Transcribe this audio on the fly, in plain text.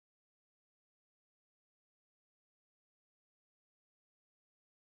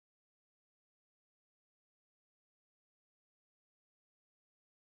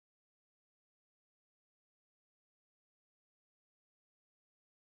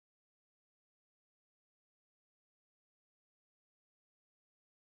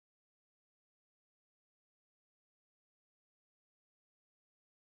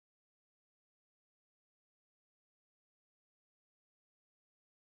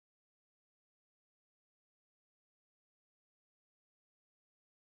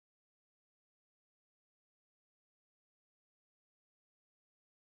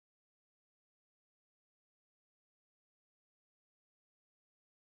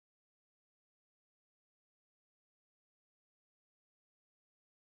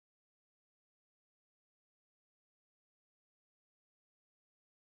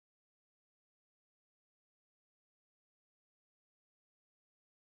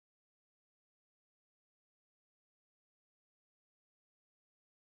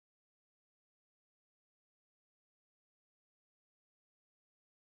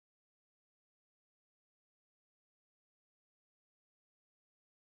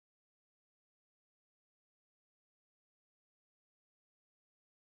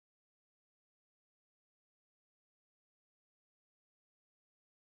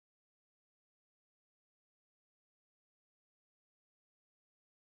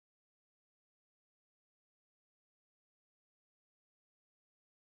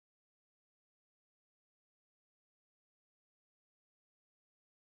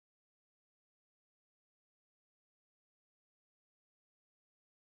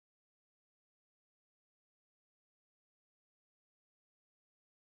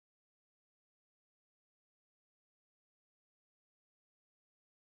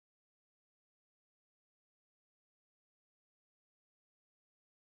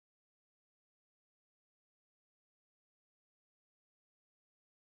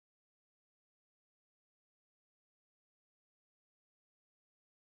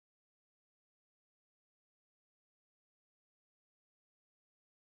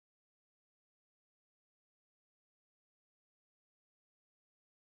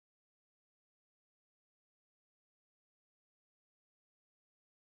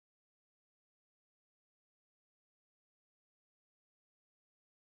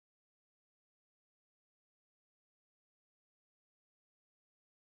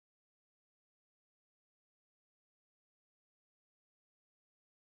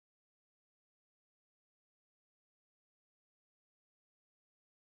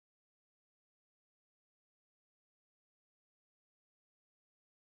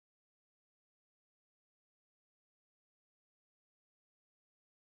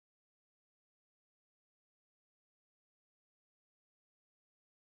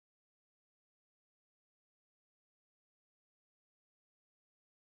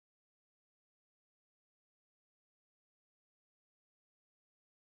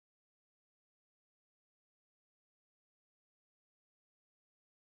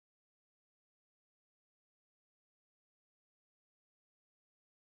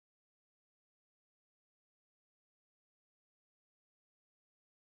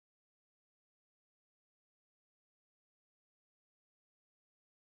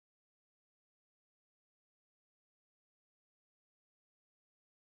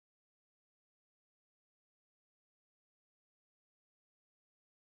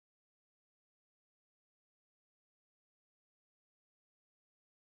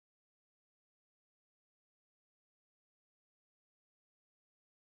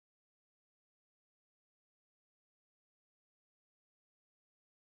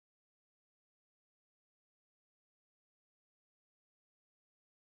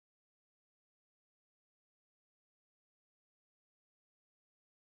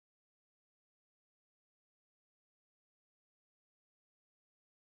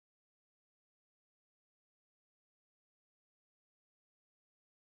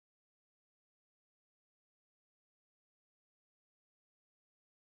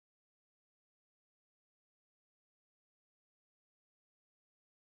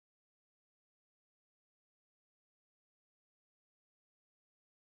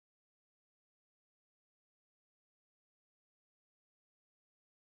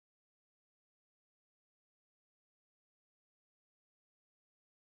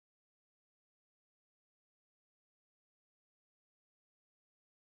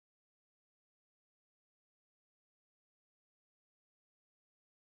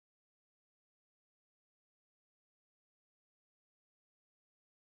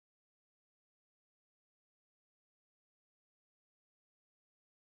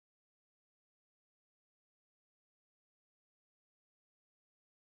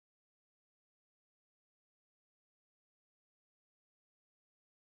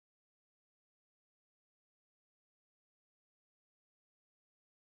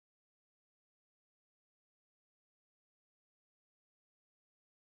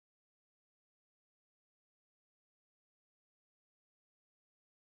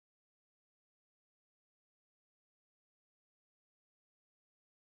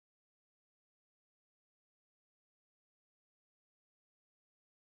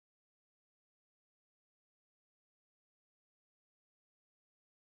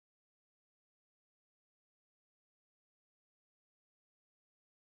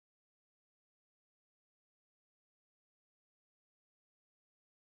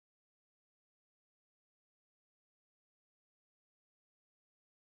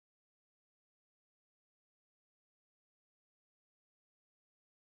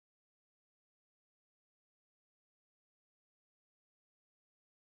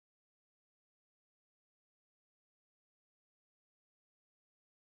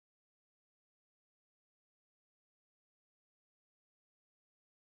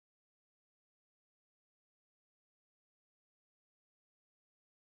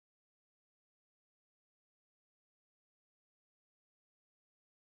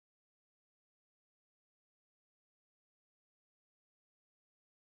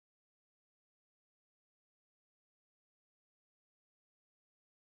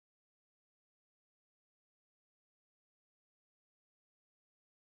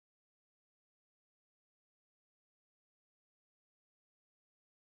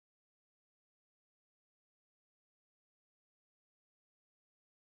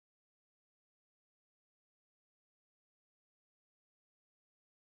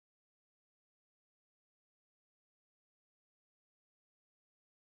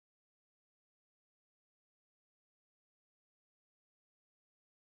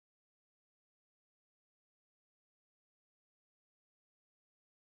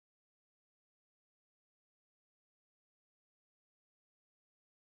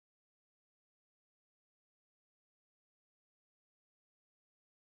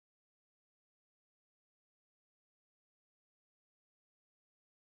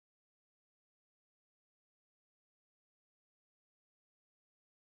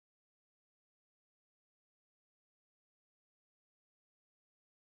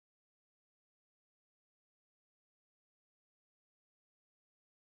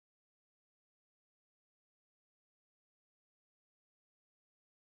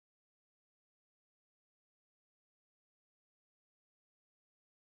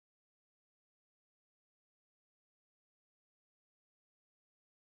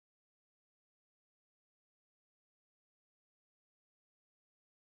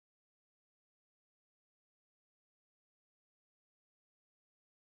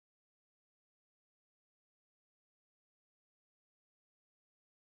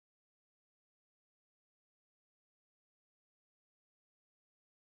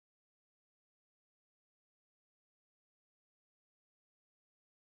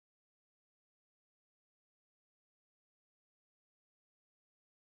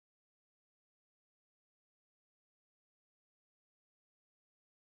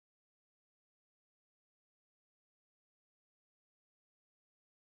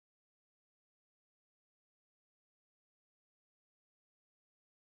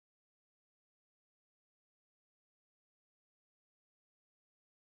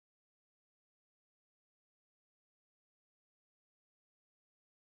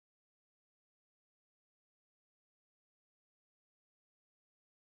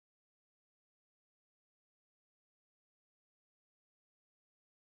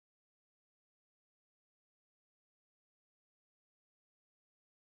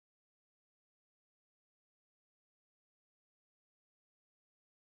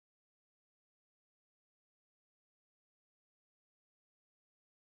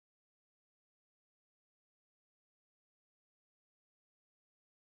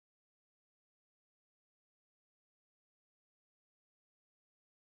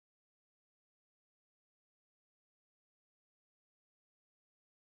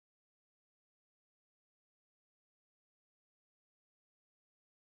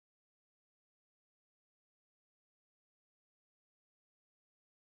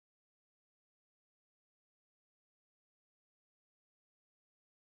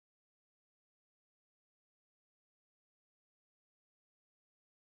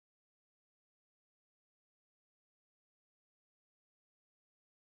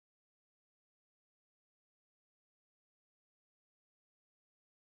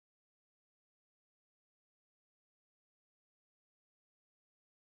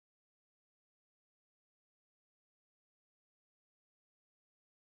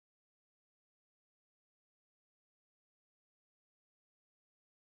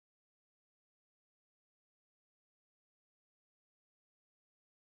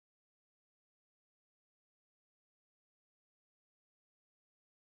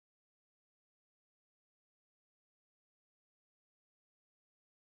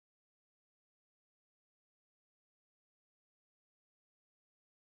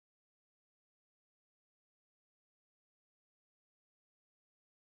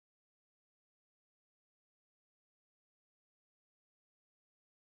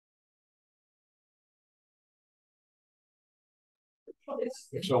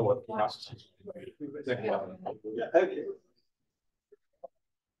So what? Okay.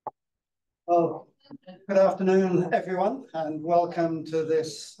 Well, good afternoon, everyone, and welcome to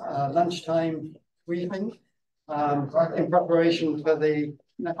this lunchtime briefing in preparation for the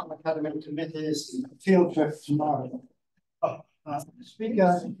National Academic Committee's field trip tomorrow. The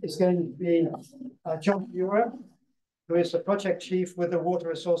speaker is going to be John Burer, who is the project chief with the Water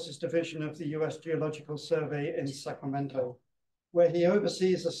Resources Division of the U.S. Geological Survey in Sacramento, where he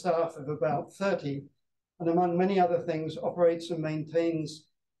oversees a staff of about 30, and among many other things, operates and maintains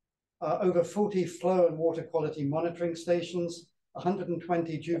over 40 flow and water quality monitoring stations,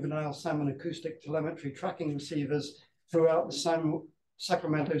 120 juvenile salmon acoustic telemetry tracking receivers throughout the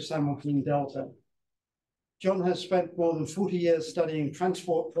Sacramento-San Joaquin Delta. John has spent more than 40 years studying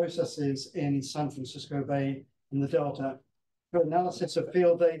transport processes in San Francisco Bay and the Delta for analysis of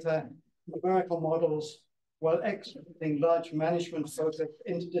field data, numerical models, while executing large management-focused,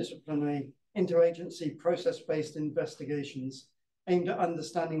 interdisciplinary, interagency process-based investigations aimed at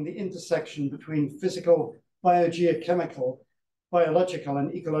understanding the intersection between physical, biogeochemical, biological,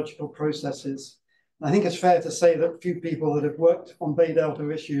 and ecological processes. And I think it's fair to say that few people that have worked on Bay Delta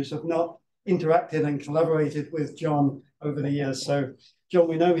issues have not interacted and collaborated with John over the years. So, John,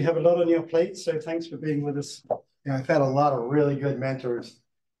 we know we have a lot on your plate, so thanks for being with us. Yeah, I've had a lot of really good mentors.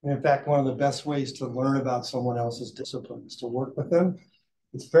 And in fact, one of the best ways to learn about someone else's discipline is to work with them.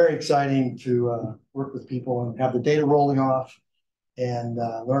 It's very exciting to work with people and have the data rolling off and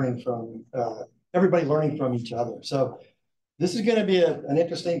learning from everybody learning from each other. So this is going to be an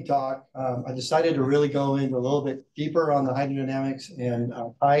interesting talk. I decided to really go into a little bit deeper on the hydrodynamics and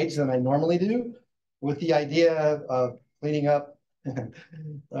tides than I normally do, with the idea of cleaning up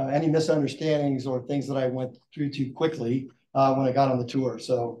any misunderstandings or things that I went through too quickly when I got on the tour.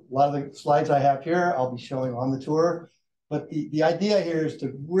 So a lot of the slides I have here, I'll be showing on the tour. But the idea here is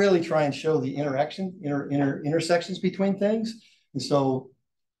to really try and show the intersections between things. And so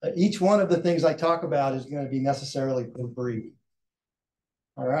each one of the things I talk about is going to be necessarily brief.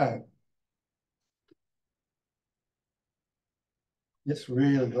 All right. It's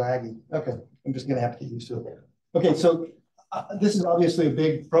really laggy. Okay, I'm just going to have to get used to it. Okay, so this is obviously a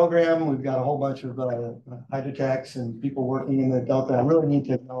big program. We've got a whole bunch of hydrotechs and people working in the Delta. I really need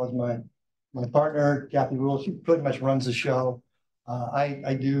to acknowledge my partner, Kathy Rule. She pretty much runs the show. I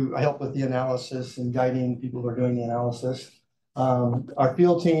help with the analysis and guiding people who are doing the analysis. Our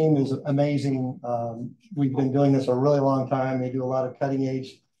field team is amazing. We've been doing this a really long time. They do a lot of cutting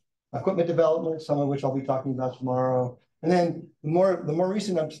edge equipment development, some of which I'll be talking about tomorrow. And then the more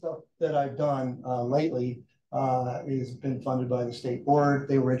recent stuff that I've done lately has been funded by the state board.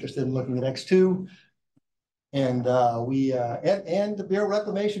 They were interested in looking at X2. And and the Bureau of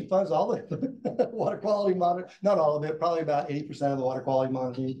Reclamation funds all the water quality monitor, not all of it, probably about 80% of the water quality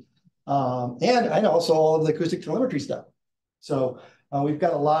monitoring. And also all of the acoustic telemetry stuff. So we've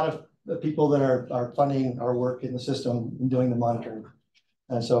got a lot of people that are funding our work in the system and doing the monitoring.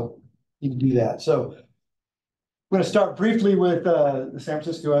 And so you can do that. So I'm going to start briefly with the San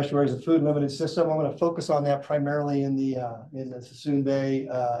Francisco Estuary as a food limited system. I'm going to focus on that primarily in the Suisun Bay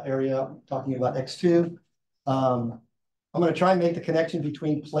area, talking about X2. I'm going to try and make the connection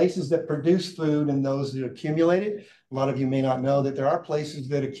between places that produce food and those that accumulate it. A lot of you may not know that there are places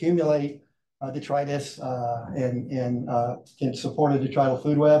that accumulate detritus and can support a detrital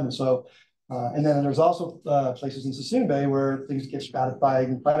food web. And so, and then there's also places in Suisun Bay where things get stratified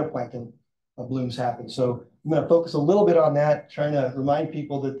and phytoplankton blooms happen. So I'm going to focus a little bit on that, trying to remind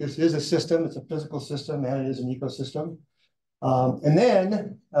people that this is a system. It's a physical system and it is an ecosystem. And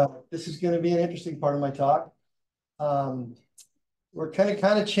then this is going to be an interesting part of my talk. We're kind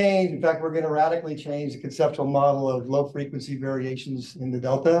of change. In fact, we're going to radically change the conceptual model of low frequency variations in the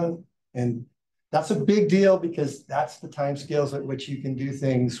Delta. And that's a big deal because that's the time scales at which you can do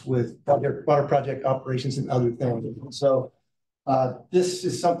things with water project operations and other things. So this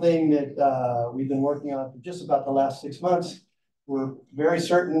is something that we've been working on for just about the last 6 months. We're very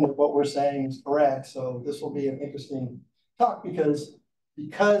certain that what we're saying is correct. So this will be an interesting talk because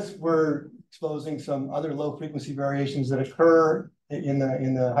we're exposing some other low frequency variations that occur in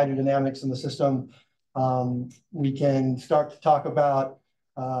the hydrodynamics in the system. We can start to talk about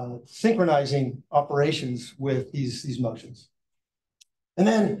synchronizing operations with these motions. And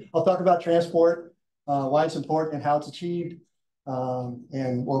then I'll talk about transport, why it's important and how it's achieved.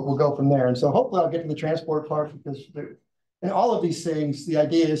 And we'll go from there. And so hopefully I'll get to the transport part because in all of these things, the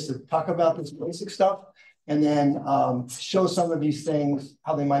idea is to talk about this basic stuff and then show some of these things,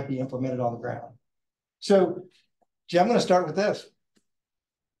 how they might be implemented on the ground. So, Jim, I'm going to start with this.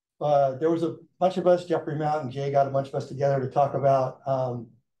 there was a bunch of us, Jeffrey Mount and Jay got a bunch of us together to talk about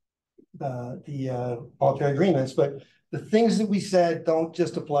the voluntary agreements, but the things that we said don't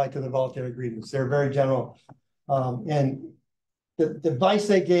just apply to the voluntary agreements. They're very general. And the advice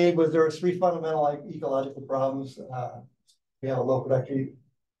they gave was there are three fundamental ecological problems. We have a low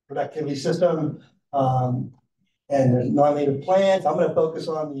productivity system, and there's non-native plants. I'm going to focus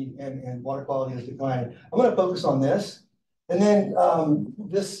on and water quality is declining. I'm going to focus on this. And then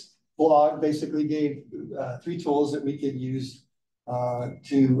this blog basically gave three tools that we could use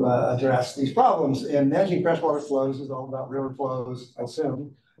to address these problems. And managing freshwater flows is all about river flows, I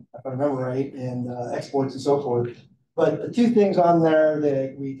assume, if I remember right, and exports and so forth. But the two things on there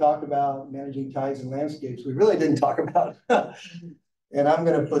that we talked about, managing tides and landscapes, we really didn't talk about. And I'm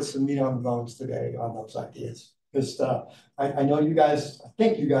going to put some meat on the bones today on those ideas. Because I know you guys, I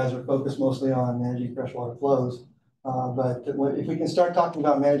think you guys are focused mostly on managing freshwater flows. But if we can start talking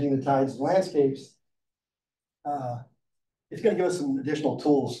about managing the tides and landscapes, it's going to give us some additional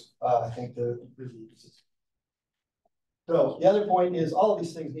tools, I think, to improve the ecosystem. So the other point is all of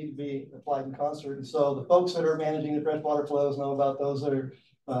these things need to be applied in concert. And so the folks that are managing the freshwater flows know about those that are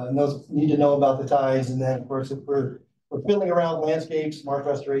need to know about the tides. And then, of course, if we're fiddling around landscapes, marsh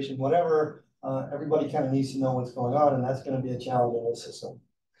restoration, whatever, everybody kind of needs to know what's going on, and that's going to be a challenge in the system.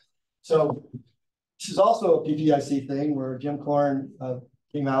 So this is also a PPIC thing where Jim Korn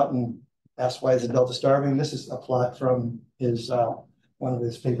came out and asked why is the Delta starving. This is a plot from his one of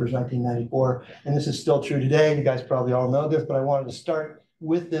his papers, 1994, and this is still true today. You guys probably all know this, but I wanted to start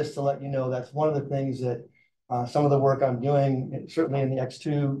with this to let you know that's one of the things that some of the work I'm doing, certainly in the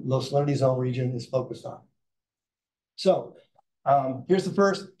X2 low salinity zone region, is focused on. So here's the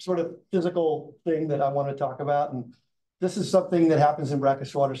first sort of physical thing that I want to talk about, and this is something that happens in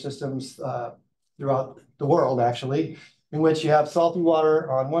brackish water systems throughout the world, actually, in which you have salty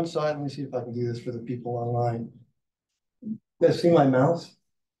water on one side. Let me see if I can do this for the people online. You guys see my mouse?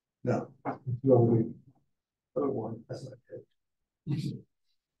 No. That's not good.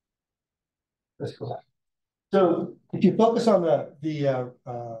 Let's go back. So if you focus on the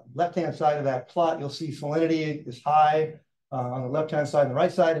left-hand side of that plot, you'll see salinity is high. On the left-hand side and the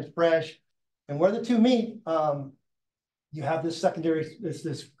right side is fresh. And where the two meet, you have this secondary,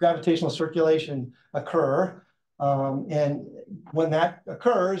 this gravitational circulation occur. And when that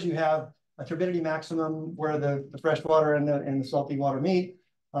occurs, you have a turbidity maximum where the fresh water and the salty water meet.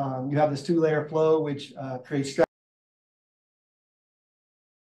 You have this two-layer flow, which creates stress.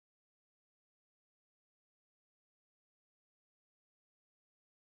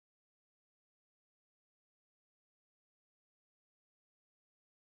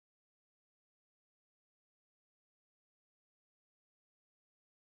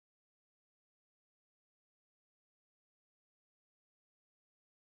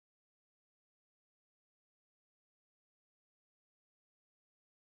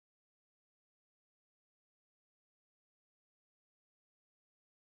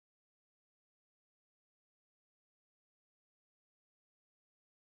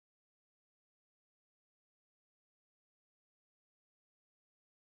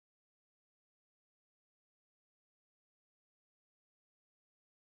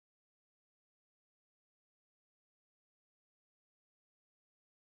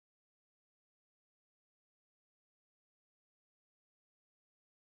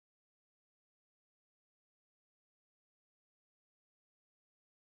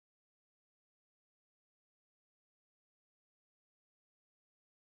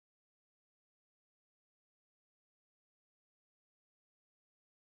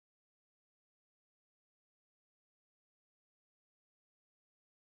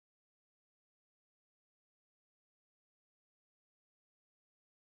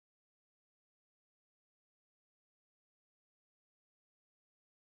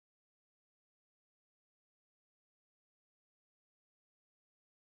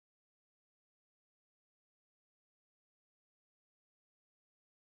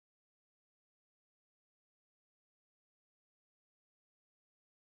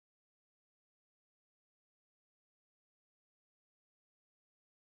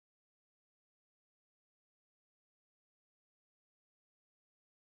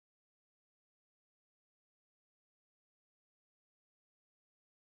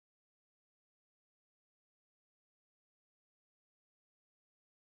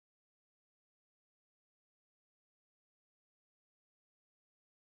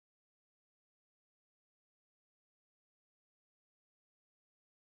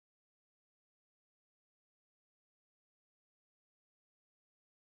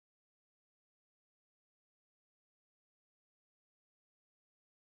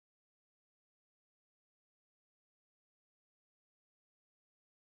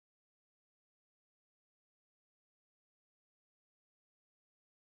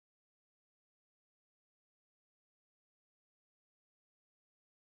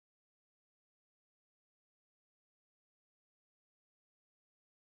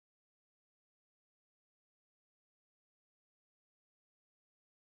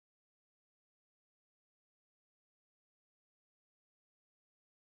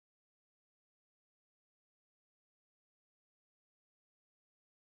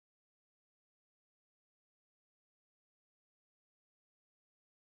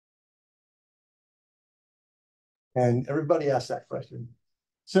 And everybody asks that question.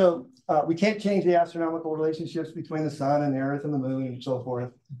 So we can't change the astronomical relationships between the sun and the earth and the moon and so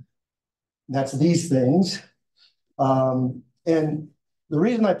forth. And that's these things. And the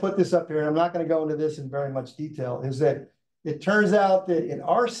reason I put this up here, and I'm not going to go into this in very much detail, is that it turns out that in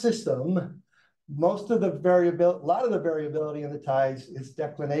our system, most of the variability, a lot of the variability in the tides is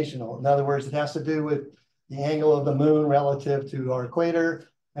declinational. In other words, it has to do with the angle of the moon relative to our equator,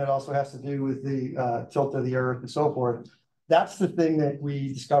 and it also has to do with the tilt of the earth and so forth. That's the thing that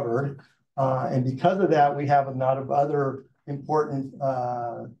we discovered. And because of that, we have a lot of other important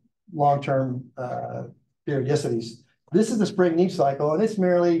long-term periodicities. This is the spring neap cycle, and it's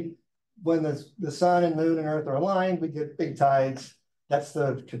merely when the sun and moon and earth are aligned, we get big tides. That's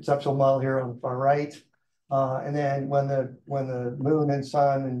the conceptual model here on the far right. And then when the moon and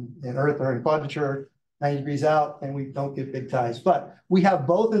sun and earth are in quadrature, 90 degrees out, and we don't get big tides. But we have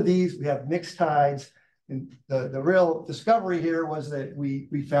both of these. We have mixed tides. And the real discovery here was that we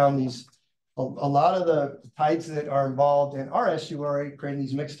found these, a lot of the tides that are involved in our estuary, creating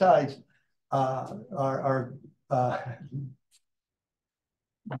these mixed tides, are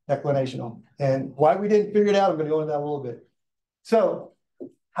declinational. And why we didn't figure it out, I'm going to go into that a little bit. So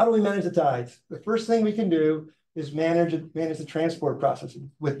how do we manage the tides? The first thing we can do is manage the transport processes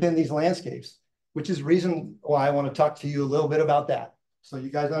within these landscapes, which is the reason why I want to talk to you a little bit about that. So you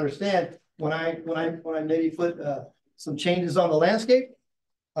guys understand when I maybe put some changes on the landscape,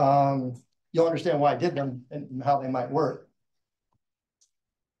 you'll understand why I did them and how they might work.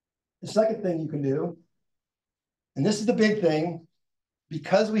 The second thing you can do, and this is the big thing,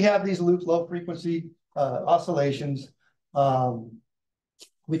 because we have these low frequency oscillations,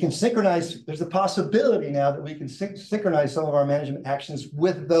 we can synchronize. There's a possibility now that we can synchronize some of our management actions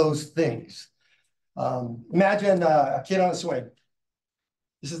with those things. Imagine a kid on a swing.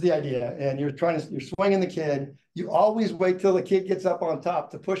 This is the idea, and you're swinging the kid. You always wait till the kid gets up on top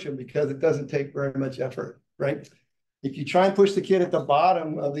to push him because it doesn't take very much effort, right? If you try and push the kid at the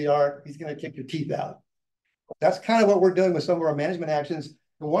bottom of the arc, he's going to kick your teeth out. That's kind of what we're doing with some of our management actions.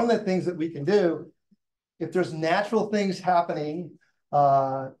 And one of the things that we can do, if there's natural things happening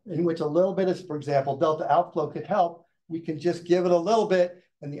in which a little bit is, for example, delta outflow could help, we can just give it a little bit,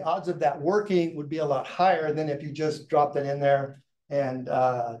 and the odds of that working would be a lot higher than if you just dropped it in there and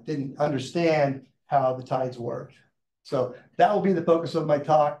didn't understand how the tides work. So that will be the focus of my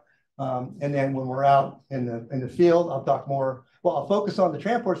talk. And then when we're out in the field, I'll talk more. Well, I'll focus on the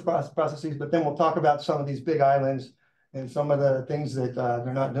transport processes, but then we'll talk about some of these big islands and some of the things that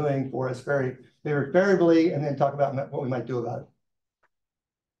they're not doing for us very variably, and then talk about what we might do about it.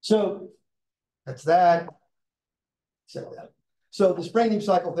 So that's that. So the spring neap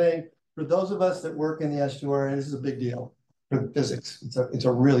cycle thing, for those of us that work in the estuary, this is a big deal for physics. It's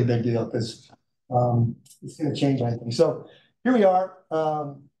a really big deal because it's going to change anything. So here we are.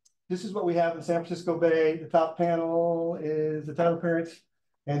 This is what we have in San Francisco Bay. The top panel is the tidal currents,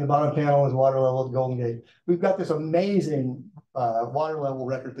 and the bottom panel is water level at the Golden Gate. We've got this amazing water level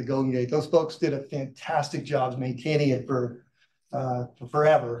record at the Golden Gate. Those folks did a fantastic job maintaining it for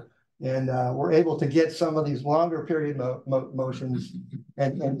forever. And we're able to get some of these longer period motions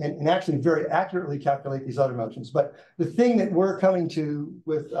and actually very accurately calculate these other motions. But the thing that we're coming to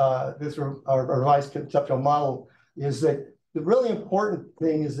with our revised conceptual model is that the really important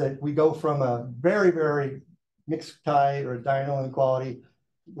thing is that we go from a very, very mixed tide or diurnal inequality,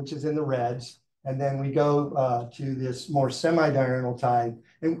 which is in the reds, and then we go to this more semi-diurnal tide.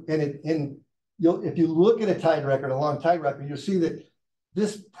 If you look at a tide record, a long tide record, you'll see that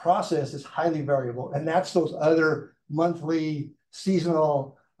this process is highly variable, and that's those other monthly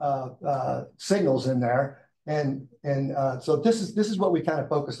seasonal signals in there. So this is what we kind of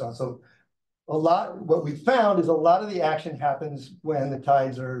focused on. So what we found is a lot of the action happens when the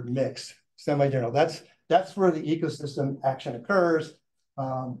tides are mixed, semi-diurnal. That's where the ecosystem action occurs.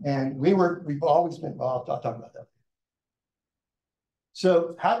 And we've always been, well, I'll talk about that.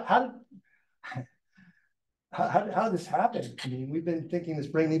 So how did this happen? I mean, we've been thinking the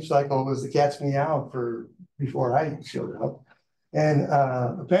spring neap cycle was the cat's meow before I showed up. And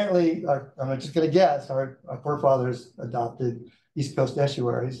apparently, I'm just going to guess, our forefathers adopted East Coast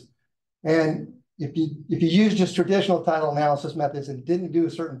estuaries. And if you use just traditional tidal analysis methods and didn't do a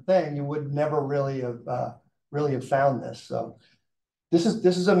certain thing, you would never really have found this. So this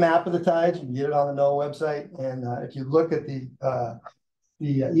is a map of the tides. You can get it on the NOAA website. And if you look at the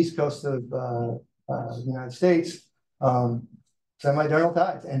East Coast of the United States, semi-diurnal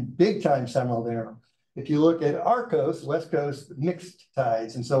tides and big time semi-diurnal. If you look at our coast, West Coast, mixed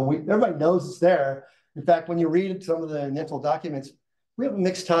tides. And so everybody knows it's there. In fact, when you read some of the initial documents, we have a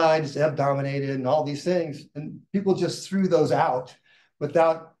mixed tide, it's ebb dominated and all these things. And people just threw those out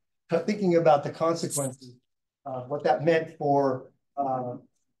without thinking about the consequences of what that meant for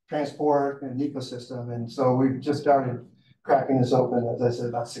transport and ecosystem. And so we've just started cracking this open, as I said,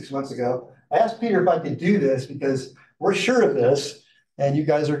 about 6 months ago. I asked Peter if I could do this because we're sure of this, and you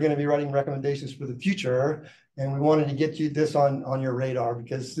guys are going to be writing recommendations for the future. And we wanted to get you this on your radar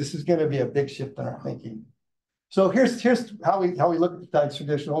because this is going to be a big shift in our thinking. So here's how we look at the tides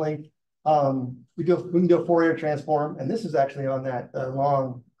traditionally. We can do a Fourier transform, and this is actually on that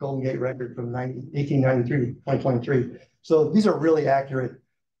long Golden Gate record from 1893 to 2023. So these are really accurate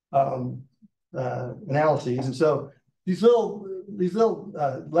analyses. And so these little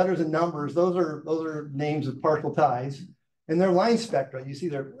letters and numbers, those are names of partial tides, and they're line spectra. You see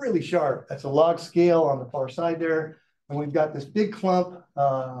they're really sharp. That's a log scale on the far side there. And we've got this big clump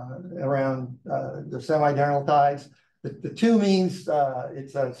around the semi-diurnal tides. The 2 means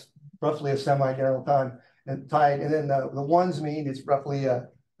it's roughly a semi-diurnal tide, and then the 1s mean it's roughly a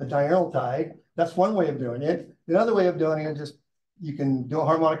diurnal tide. That's one way of doing it. Another way of doing it is just you can do a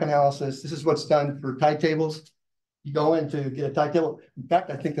harmonic analysis. This is what's done for tide tables. You go in to get a tide table. In fact,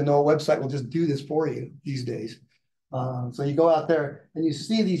 I think the NOAA website will just do this for you these days. So you go out there and you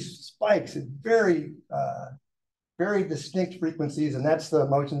see these spikes at very distinct frequencies, and that's the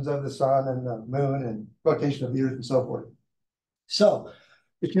motions of the sun and the moon and rotation of the earth and so forth. So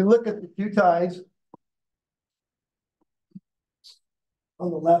if you look at the 2 tides,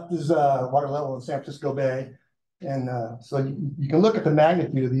 on the left is water level in San Francisco Bay. And so you can look at the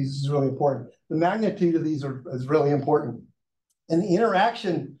magnitude of these. This is really important. The magnitude of these is really important. And the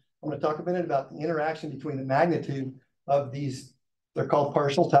interaction, I'm going to talk a minute about the interaction between the magnitude of these, they're called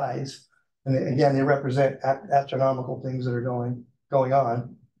partial tides. And again, they represent astronomical things that are going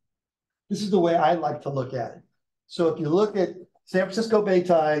on. This is the way I like to look at it. So if you look at San Francisco Bay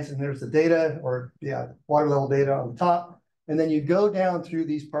tides, and there's the data, or water level data on the top, and then you go down through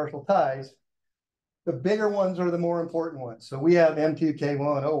these partial tides, the bigger ones are the more important ones. So we have M2, K1,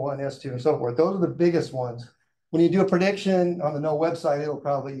 O1, S2, and so forth. Those are the biggest ones. When you do a prediction on the NOAA website, it'll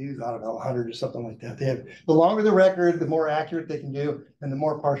probably use, I don't know, 100 or something like that. The longer the record, the more accurate they can do, and the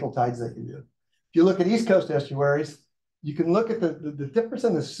more partial tides they can do. If you look at East Coast estuaries, you can look at the difference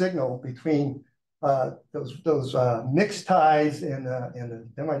in the signal between those mixed tides and the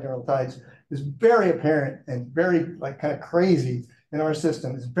semi-diurnal tides is very apparent and very kind of crazy in our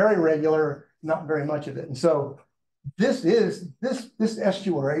system. It's very regular, not very much of it. And so this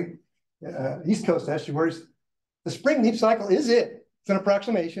estuary, East Coast estuaries, the spring neap cycle is it. It's an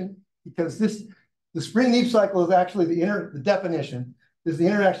approximation because the spring neap cycle is actually the definition is the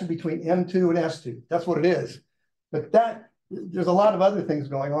interaction between M2 and S2. That's what it is. But there's a lot of other things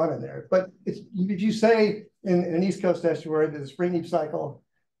going on in there. But if you say in an East Coast estuary that the spring neap cycle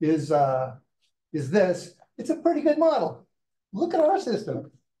is this, it's a pretty good model. Look at our system.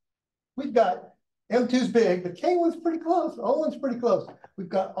 We've got M2's big, but K1's pretty close. O1's pretty close. We've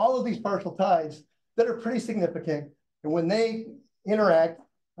got all of these partial tides that are pretty significant. And when they interact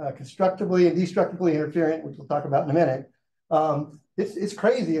constructively and destructively interferent, which we'll talk about in a minute, it's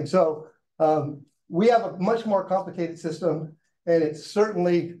crazy. And so we have a much more complicated system, and it's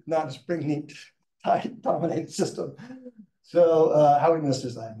certainly not a spring neap tide dominated system. So how we missed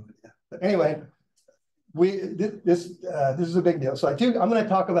this, I have no idea. But anyway, this is a big deal. So I'm going to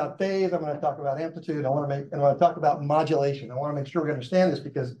talk about phase. I'm going to talk about amplitude. I want to talk about modulation. I want to make sure we understand this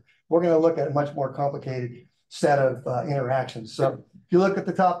because we're going to look at a much more complicated set of interactions. So if you look at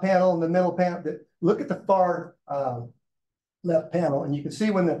the top panel and the middle panel, look at the far left panel, and you can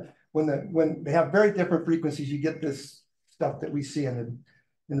see when they have very different frequencies, you get this stuff that we see in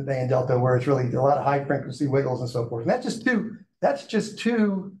the Bay and Delta, where it's really a lot of high frequency wiggles and so forth. And that's just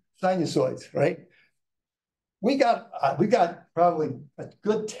two sinusoids, right? We got probably a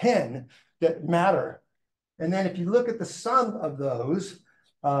good 10 that matter. And then if you look at the sum of those,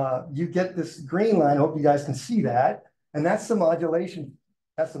 you get this green line. I hope you guys can see that. And that's the modulation.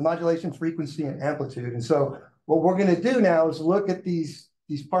 That's the modulation frequency and amplitude. And so what we're going to do now is look at these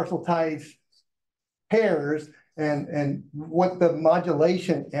partial tides pairs and what the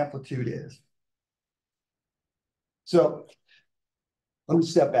modulation amplitude is. So let me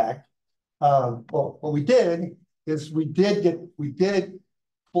step back. Well, what we did is we did a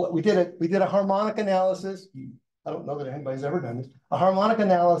harmonic analysis. I don't know that anybody's ever done this. A harmonic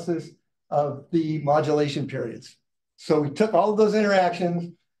analysis of the modulation periods. So we took all of those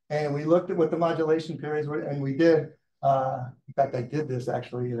interactions and we looked at what the modulation periods were, and we did. In fact, I did this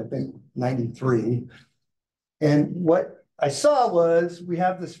actually in I think 93. And what I saw was we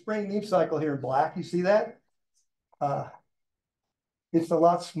have the spring neap cycle here in black. You see that? it's a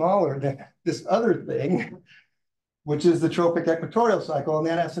lot smaller than this other thing, which is the tropic equatorial cycle, and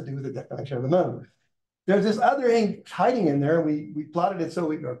that has to do with the declination of the moon. There's this other thing hiding in there. We plotted it so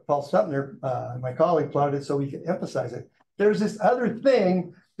we, or Paul Stutner, my colleague, plotted it so we could emphasize it. There's this other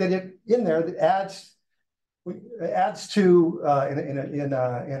thing that in there that adds to in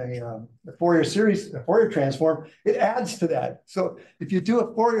a Fourier series, a Fourier transform. It adds to that. So if you do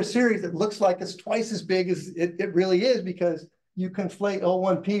a Fourier series, it looks like it's twice as big as it really is, because you conflate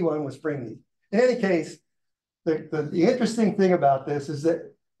O1P1 with spring leaf. In any case, the interesting thing about this is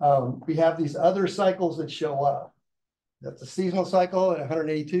that we have these other cycles that show up. That's a seasonal cycle at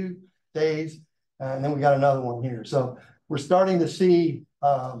 182 days, and then we got another one here. So we're starting to see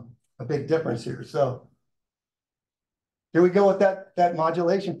a big difference here. So here we go with that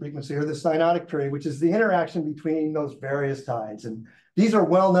modulation frequency, or the synodic period, which is the interaction between those various tides. And these are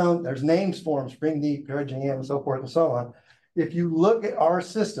well known. There's names for them: spring, neap, perigenium, and so forth and so on. If you look at our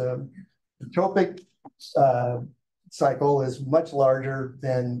system, the tropic cycle is much larger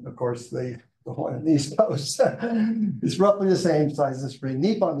than, of course, the one on the East Coast. It's roughly the same size as the spring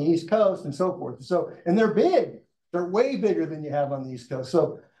neap on the East Coast, and so forth. So, and they're big. They're way bigger than you have on the East Coast.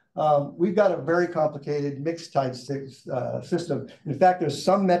 So we've got a very complicated mixed tide system. In fact, there's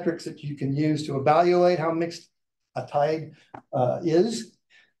some metrics that you can use to evaluate how mixed a tide is.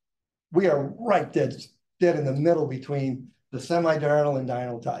 We are right dead in the middle between the semi-diurnal and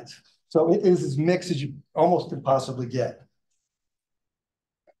diurnal tides. So it is as mixed as you almost could possibly get.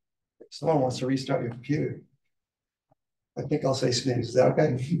 Someone wants to restart your computer. I think I'll say snooze. Is that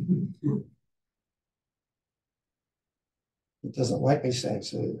okay? It doesn't like me saying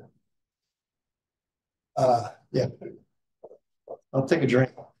snooze. Yeah. I'll take a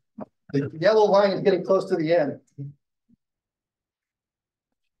drink. The yellow line is getting close to the end.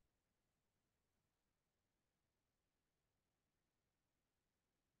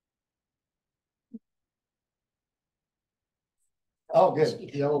 Oh, good.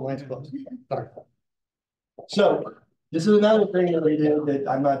 The yellow line's close. Sorry. So this is another thing that we did that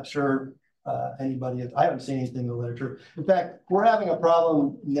I'm not sure anybody, I haven't seen anything in the literature. In fact, we're having a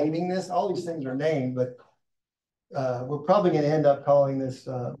problem naming this. All these things are named, but we're probably going to end up calling this,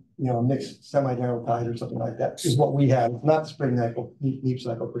 mixed semi-diurnal tide or something like that, is what we have. It's not the spring cycle, neap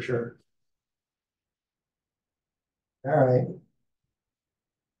cycle for sure. All right.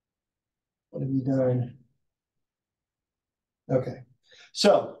 What have you done? Okay.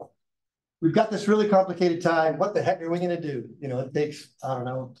 So we've got this really complicated tide. What the heck are we going to do? It takes, I don't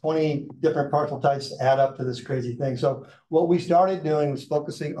know, 20 different partial tides to add up to this crazy thing. So what we started doing was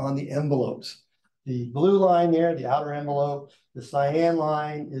focusing on the envelopes. The blue line there, the outer envelope, the cyan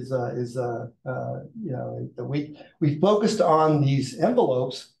line we focused on these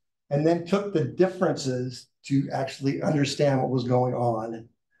envelopes and then took the differences to actually understand what was going on.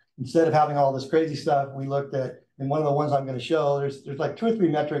 Instead of having all this crazy stuff, we looked at, and one of the ones I'm going to show, there's like 2 or 3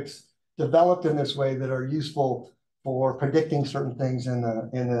 metrics developed in this way that are useful for predicting certain things in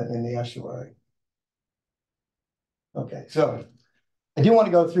the estuary. Okay, so I do want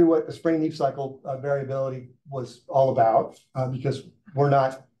to go through what the spring neap cycle variability was all about, because we're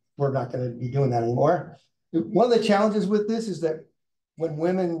not going to be doing that anymore. One of the challenges with this is that when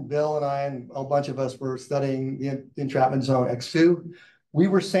women, Bill and I, and a bunch of us were studying the entrapment zone X2, we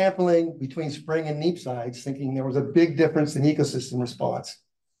were sampling between spring and neap sides, thinking there was a big difference in ecosystem response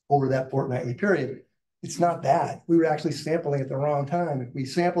over that fortnightly period. It's not that. We were actually sampling at the wrong time. If we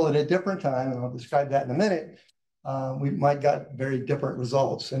sample at a different time, and I'll describe that in a minute, we might get very different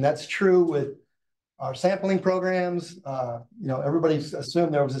results. And that's true with our sampling programs. Everybody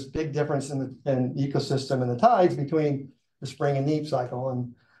assumed there was this big difference in the ecosystem and the tides between the spring and neap cycle.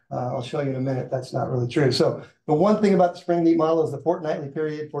 And I'll show you in a minute, that's not really true. So the one thing about the spring neap model is the fortnightly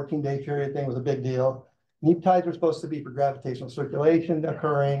period, 14-day period thing was a big deal. Neap tides were supposed to be for gravitational circulation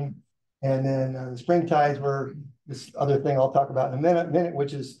occurring. And then the spring tides were this other thing I'll talk about in a minute,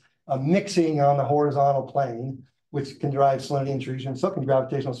 which is a mixing on the horizontal plane, which can drive salinity intrusion, so can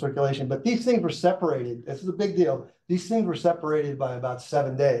gravitational circulation. But these things were separated. This is a big deal. These things were separated by about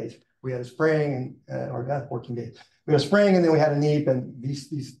 7 days. We had a spring, or not 14 days. We had a spring, and then we had a neap, and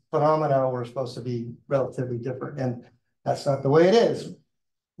these phenomena were supposed to be relatively different. And that's not the way it is.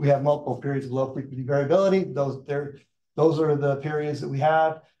 We have multiple periods of low frequency variability. Those are the periods that we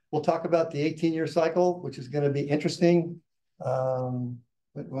have. We'll talk about the 18-year cycle, which is going to be interesting when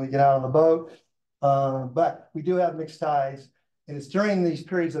we get out on the boat. But we do have mixed tides, and it's during these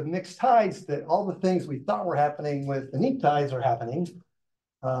periods of mixed tides that all the things we thought were happening with the neap tides are happening.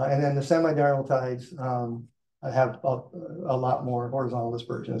 And then the semi-diurnal tides have a lot more horizontal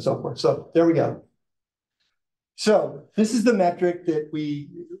dispersion and so forth. So there we go. So this is the metric that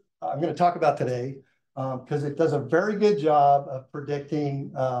I'm going to talk about today because it does a very good job of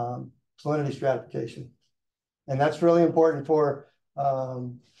predicting salinity stratification. And that's really important for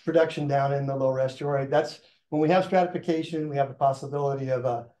production down in the lower estuary. That's when we have stratification, we have the possibility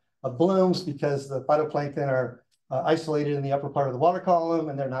of blooms because the phytoplankton are isolated in the upper part of the water column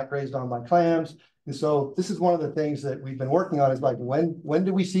and they're not grazed on by clams. And so this is one of the things that we've been working on is like, when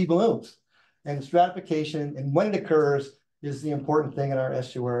do we see blooms? And stratification and when it occurs is the important thing in our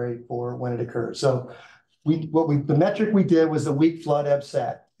estuary for when it occurs. So the metric we did was the weak flood ebb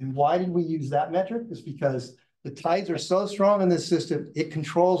sat. And why did we use that metric? Is because the tides are so strong in this system, it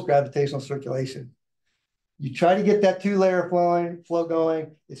controls gravitational circulation. You try to get that two-layer flow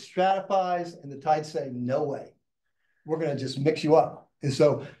going, it stratifies, and the tides say, no way. We're going to just mix you up. And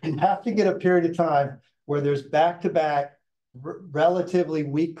so you have to get a period of time where there's back-to-back relatively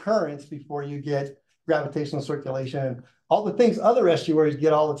weak currents before you get gravitational circulation. All the things other estuaries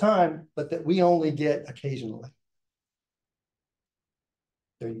get all the time, but that we only get occasionally.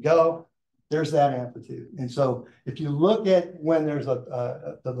 There you go. There's that amplitude. And so if you look at when there's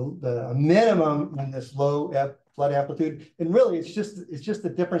the minimum in this low flood amplitude, and really it's just the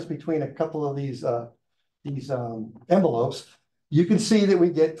difference between a couple of these envelopes, you can see that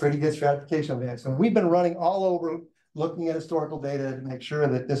we get pretty good stratification events. And we've been running all over looking at historical data to make sure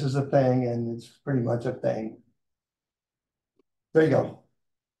that this is a thing, and it's pretty much a thing. There you go.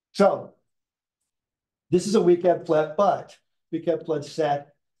 So this is a weak ebb flood, but weak ebb flood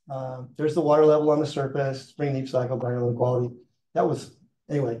set. There's the water level on the surface, spring leaf cycle, granular quality. That was,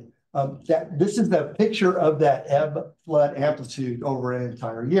 anyway, this is the picture of that ebb flood amplitude over an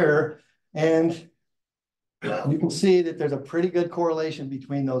entire year. And you can see that there's a pretty good correlation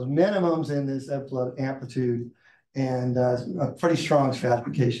between those minimums in this ebb flood amplitude and a pretty strong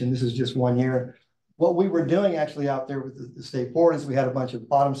stratification. This is just 1 year. What we were doing actually out there with the state board is we had a bunch of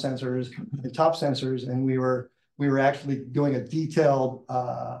bottom sensors and top sensors, and we were actually doing a detailed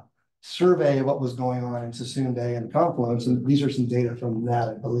survey of what was going on in Sassoon Bay and Confluence, and these are some data from that,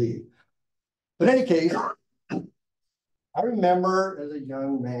 I believe. But in any case, I remember as a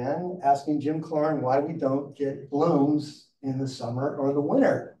young man asking Jim Clarn why we don't get blooms in the summer or the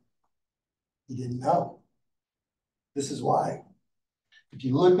winter. He didn't know. This is why. If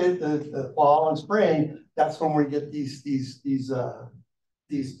you look at the fall and spring, that's when we get these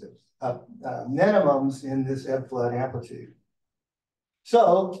minimums in this ebb flood amplitude.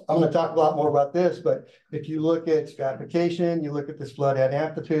 So I'm going to talk a lot more about this, but if you look at stratification, you look at this flood ebb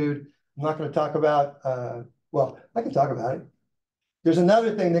amplitude. I'm not going to talk about, well, I can talk about it. There's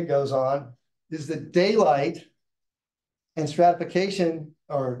another thing that goes on is that daylight and stratification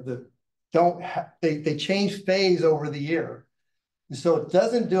they change phase over the year. And so it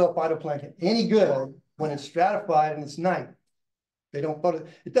doesn't do a phytoplankton any good when it's stratified and it's night.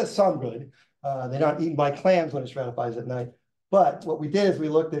 It does some good. They're not eaten by clams when it stratifies at night. But what we did is we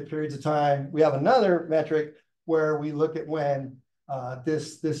looked at periods of time. We have another metric where we look at when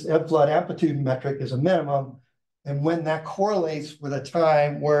this ebb flood amplitude metric is a minimum, and when that correlates with a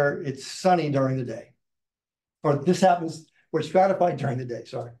time where it's sunny during the day. Or this happens, we're stratified during the day,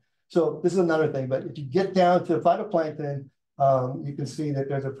 sorry. So this is another thing, but if you get down to phytoplankton, you can see that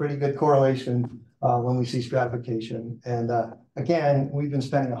there's a pretty good correlation when we see stratification. And again, we've been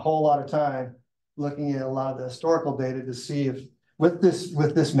spending a whole lot of time looking at a lot of the historical data to see if, with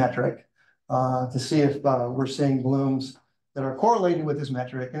this metric, to see if we're seeing blooms that are correlated with this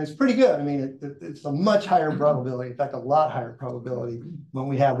metric. And it's pretty good. I mean, it's a much higher probability, in fact, a lot higher probability when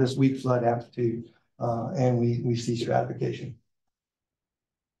we have this weak flood amplitude and we see stratification.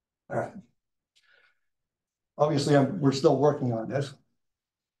 All right. Obviously, we're still working on this.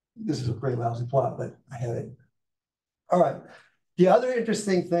 This is a pretty lousy plot, but I have it. All right. The other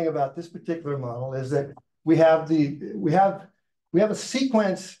interesting thing about this particular model is that we have a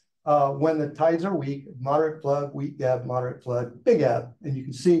sequence when the tides are weak: moderate flood, weak ebb, moderate flood, big ebb, and you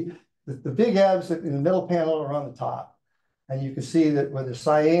can see that the big ebbs in the middle panel are on the top, and you can see that where the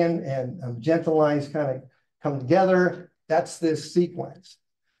cyan and magenta lines kind of come together, that's this sequence.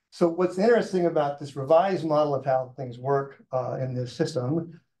 So what's interesting about this revised model of how things work in this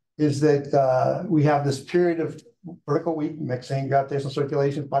system is that we have this period of vertical weak mixing, gravitational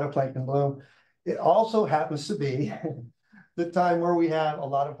circulation, phytoplankton bloom. It also happens to be the time where we have a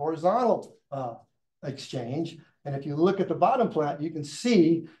lot of horizontal exchange. And if you look at the bottom plot, you can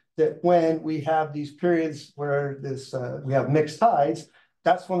see that when we have these periods where we have mixed tides,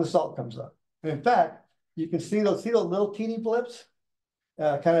 that's when the salt comes up. And in fact, you can see those little teeny blips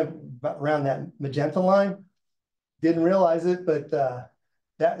kind of around that magenta line. Didn't realize it, but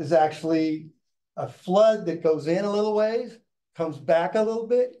that is actually a flood that goes in a little ways, comes back a little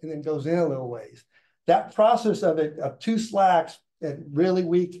bit, and then goes in a little ways. That process of it, of two slacks and really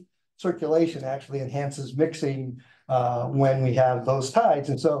weak circulation actually enhances mixing when we have those tides.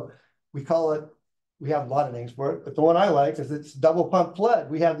 And so we call it, we have a lot of names for it, but the one I like is it's double pump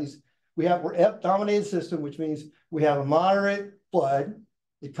flood. We're ebb dominated system, which means we have a moderate flood.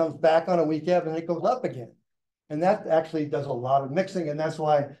 It comes back on a weak ebb and it goes up again. And that actually does a lot of mixing. And that's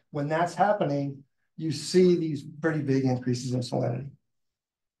why when that's happening, you see these pretty big increases in salinity.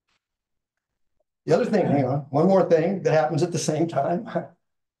 The other thing, hang on, one more thing that happens at the same time.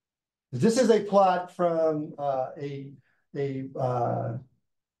 This is a plot from a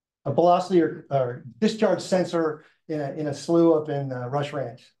velocity or discharge sensor in a slough up in Rush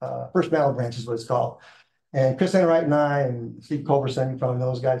Ranch. First Mallet Branch is what it's called. And Chris Enright and I and Steve Culberson, you probably know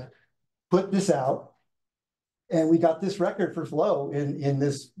those guys, put this out. And we got this record for flow in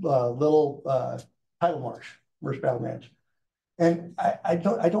this little tidal marsh, First Mallet Branch. And I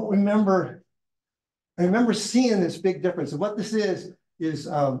remember seeing this big difference. And what this is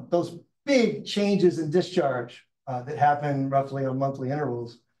those big changes in discharge that happen roughly on monthly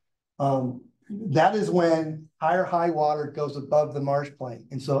intervals. That is when higher high water goes above the marsh plane.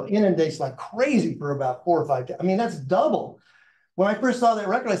 And so it inundates like crazy for about 4 or 5 days. I mean, that's double. When I first saw that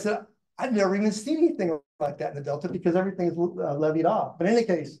record, I said, I've never even seen anything like that in the Delta because everything is levied off. But in any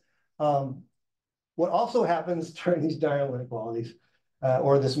case, what also happens during these diurnal inequalities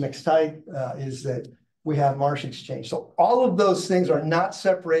or this mixed tide is that we have marsh exchange. So all of those things are not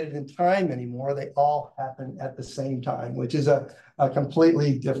separated in time anymore. They all happen at the same time, which is a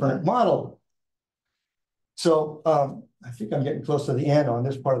completely different model. So I think I'm getting close to the end on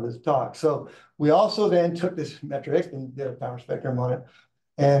this part of this talk. So we also then took this metric and did a power spectrum on it.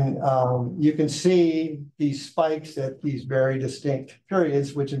 And you can see these spikes at these very distinct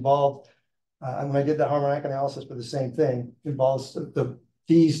periods, which involve, when I did the harmonic analysis for the same thing, involves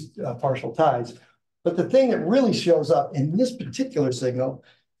these partial tides. But the thing that really shows up in this particular signal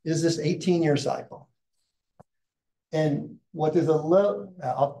is this 18-year cycle. And what is a little,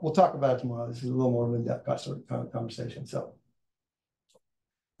 we'll talk about it tomorrow. This is a little more of an in-depth sort of conversation. So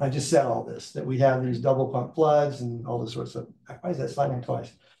I just said all this, that we have these double pump floods and all this sorts of, why is that sliding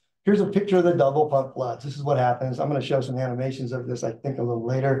twice? Here's a picture of the double pump floods. This is what happens. I'm going to show some animations of this, I think, a little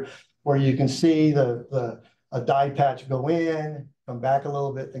later, where you can see a dye patch go in, come back a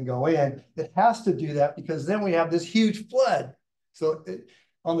little bit, then go in. It has to do that because then we have this huge flood. So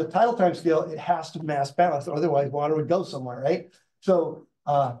on the tidal time scale, it has to mass balance, otherwise water would go somewhere, right? So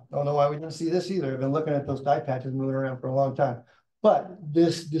don't know why we didn't see this either. I've been looking at those dye patches moving around for a long time. But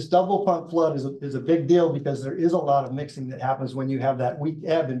this double pump flood is a big deal because there is a lot of mixing that happens when you have that weak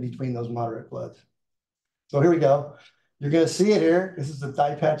ebb in between those moderate floods. So here we go. You're going to see it here. This is the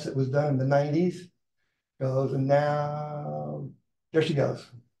dye patch that was done in the 90s. Goes and now there she goes.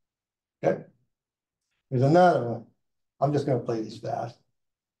 Okay. There's another one. I'm just going to play these fast.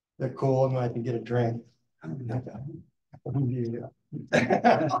 They're cool, and I can get a drink.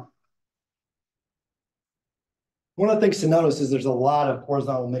 One of the things to notice is there's a lot of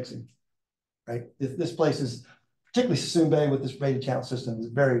horizontal mixing, right? This place is, particularly Sassoon Bay with this braided channel system, is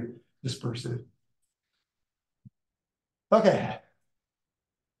very dispersive. Okay.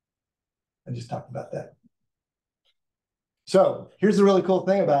 I just talked about that. So here's the really cool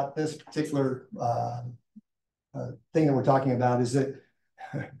thing about this particular thing that we're talking about is that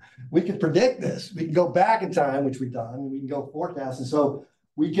we can predict this. We can go back in time, which we've done, and we can go forecast. And so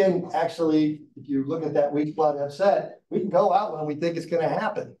we can actually, if you look at that weak flood upset, we can go out when we think it's going to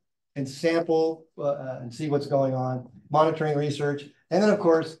happen and sample and see what's going on, monitoring research. And then, of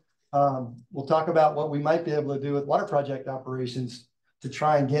course, we'll talk about what we might be able to do with water project operations to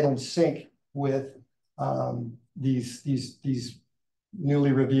try and get in sync with these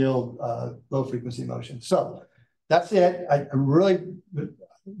newly revealed low frequency motions. So that's it.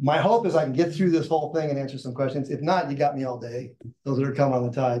 My hope is I can get through this whole thing and answer some questions. If not, you got me all day, those that are coming on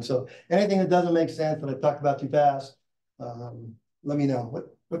the tide. So anything that doesn't make sense that I've talked about too fast, let me know.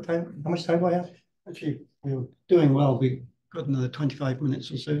 What time, how much time do I have? Actually, we're doing well. We've got another 25 minutes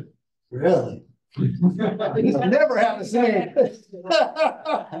or so. Really? This never happens to me.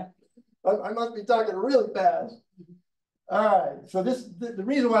 I must be talking really fast. All right. So the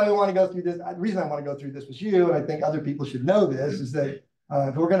reason why we want to go through this, the reason I want to go through this with you, and I think other people should know this, is that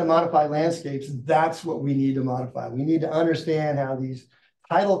if we're going to modify landscapes, that's what we need to modify. We need to understand how these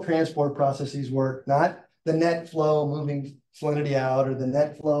tidal transport processes work, not the net flow moving salinity out or the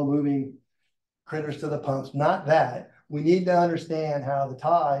net flow moving critters to the pumps, not that. We need to understand how the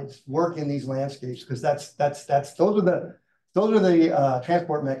tides work in these landscapes because those are those are the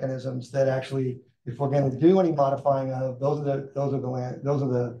transport mechanisms that actually, if we're going to do any modifying of, those are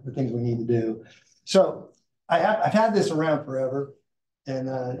the things we need to do. So I've had this around forever,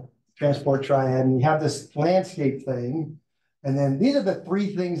 and transport triad, and you have this landscape thing, and then these are the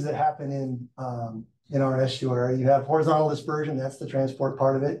three things that happen in our estuary. You have horizontal dispersion, that's the transport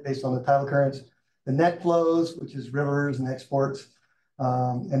part of it, based on the tidal currents. The net flows, which is rivers and exports,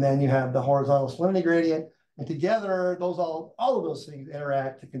 and then you have the horizontal salinity gradient. And together, all of those things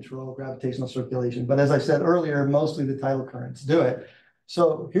interact to control gravitational circulation. But as I said earlier, mostly the tidal currents do it.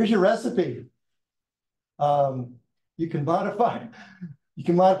 So here's your recipe. You can modify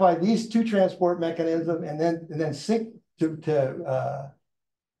these two transport mechanisms, and then sync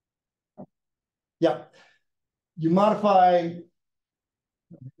yeah. You modify.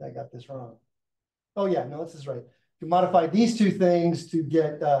 I got this wrong. Oh yeah, no, this is right. You modify these two things to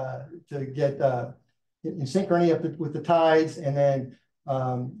get in synchrony with the tides, and then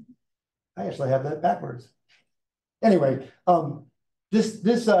I actually have that backwards. Anyway,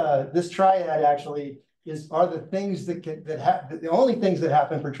 this triad actually are the things the only things that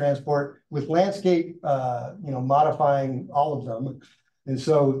happen for transport, with landscape, modifying all of them. And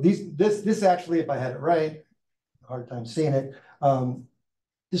so this actually, if I had it right, hard time seeing it.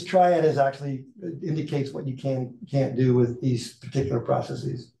 This triad is actually indicates what you can't do with these particular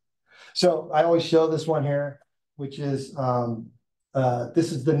processes. So I always show this one here, which is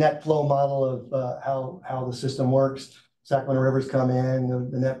this is the net flow model of how the system works. Sacramento rivers come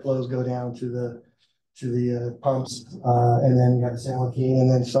in, the net flows go down to the pumps, and then you have the San Joaquin, and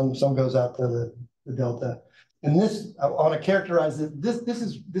then some goes out to the delta. And this, I want to characterize it. This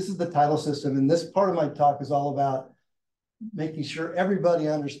is the tidal system, and this part of my talk is all about making sure everybody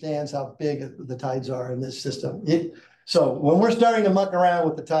understands how big the tides are in this system. So when we're starting to muck around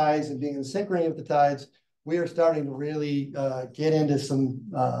with the tides and being in synchrony with the tides, we are starting to really get into some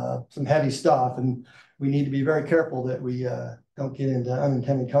heavy stuff, and we need to be very careful that we don't get into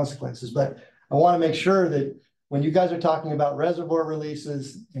unintended consequences. But I want to make sure that when you guys are talking about reservoir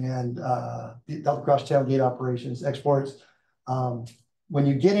releases and delta cross channel gate operations, exports, when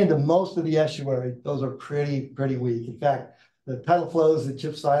you get into most of the estuary, those are pretty weak. In fact, the tidal flows at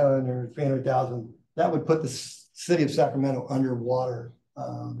Chips Island are 300,000. That would put the city of Sacramento underwater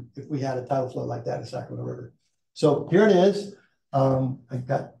if we had a tidal flow like that in Sacramento River. So here it is. I've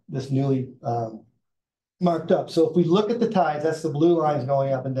got this newly marked up. So if we look at the tides, that's the blue lines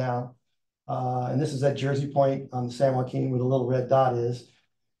going up and down. And this is at Jersey Point on the San Joaquin where the little red dot is.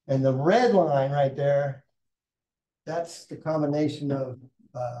 And the red line right there, that's the combination of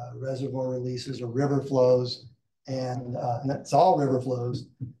reservoir releases or river flows, and that's all river flows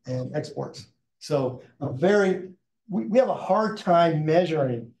and exports. So we have a hard time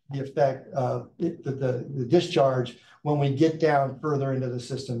measuring the effect of the discharge when we get down further into the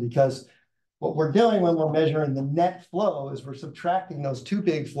system, because what we're doing when we're measuring the net flow is we're subtracting those two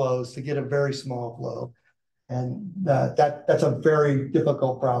big flows to get a very small flow. And that's a very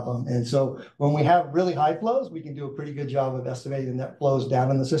difficult problem. And so when we have really high flows, we can do a pretty good job of estimating net flows down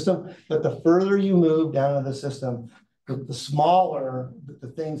in the system. But the further you move down into the system, the smaller the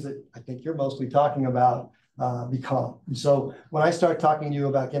things that I think you're mostly talking about become. And so when I start talking to you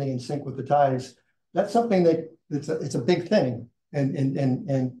about getting in sync with the tides, that's something that it's a big thing.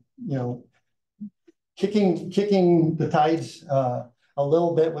 And kicking the tides a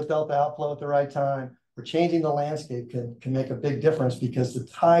little bit with delta outflow at the right time, or changing the landscape can make a big difference, because the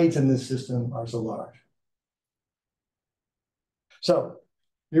tides in this system are so large. So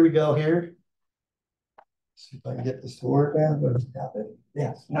here we go here. See if I can get this to work now.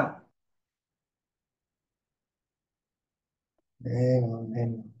 Yes, no. Hang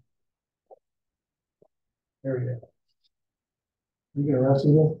on. There we go. You gonna rush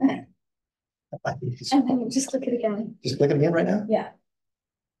again? And then you just click it again. Just click it again right now? Yeah.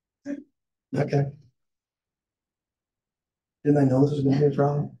 Okay. Didn't I know this was going to be a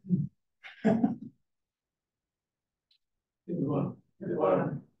problem?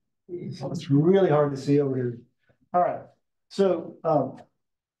 It's really hard to see over here. All right. So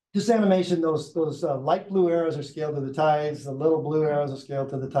this animation, those light blue arrows are scaled to the tides. The little blue arrows are scaled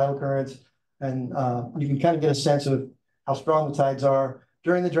to the tidal currents. And you can kind of get a sense of how strong the tides are.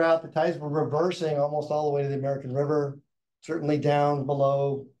 During the drought, the tides were reversing almost all the way to the American River, certainly down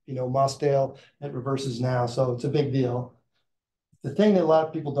below, Mossdale. It reverses now, so it's a big deal. The thing that a lot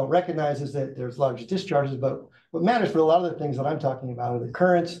of people don't recognize is that there's large discharges, but what matters for a lot of the things that I'm talking about are the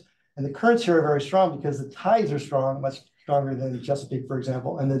currents, and the currents here are very strong because the tides are strong, much stronger than the Chesapeake, for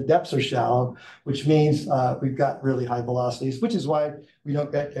example, and the depths are shallow, which means we've got really high velocities, which is why we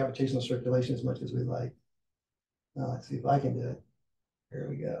don't get gravitational circulation as much as we like. Now, let's see if I can do it. Here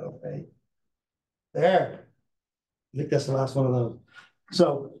we go, right there. I think that's the last one of those.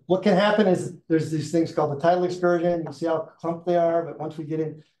 So what can happen is there's these things called the tidal excursion. You see how clumped they are, but once we get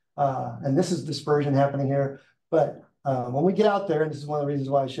in, and this is dispersion happening here. But when we get out there, and this is one of the reasons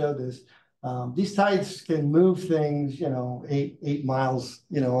why I showed this, these tides can move things, you know, eight miles,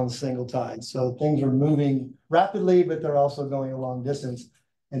 you know, on a single tide. So things are moving rapidly, but they're also going a long distance.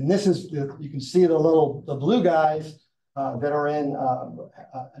 And this is, you can see the blue guys that are in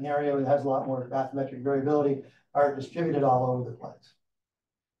an area that has a lot more bathymetric variability are distributed all over the place.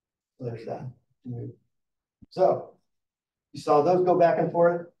 So there's that. So you saw those go back and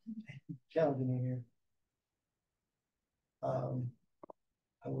forth. Challenging here.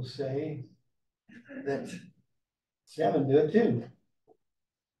 I will say that salmon do it too.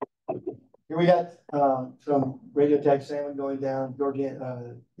 Here we got some radio tag salmon going down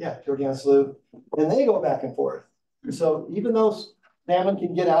Georgiana Slough, and they go back and forth. So even though salmon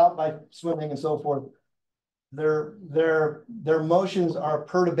can get out by swimming and so forth, their motions are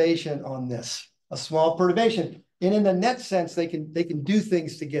perturbation on this, a small perturbation. And in the net sense, they can do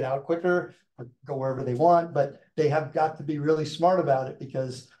things to get out quicker or go wherever they want, but they have got to be really smart about it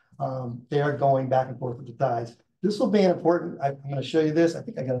because they are going back and forth with the tides. This will be an important, I'm going to show you this. I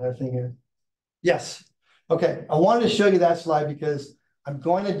think I got another thing here. Yes. Okay. I wanted to show you that slide because I'm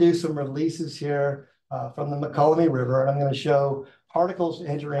going to do some releases here from the McCollum River, and I'm going to show particles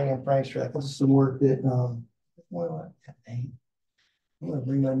entering in Frank's Tract. This is some work that I'm going to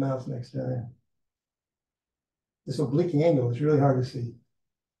bring my mouse next time. This oblique angle is really hard to see.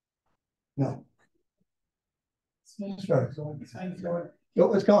 No. Start. Oh,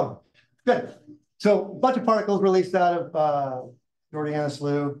 it's gone. Good. So a bunch of particles released out of Georgiana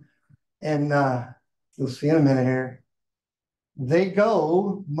Slough, and you'll see in a minute here. They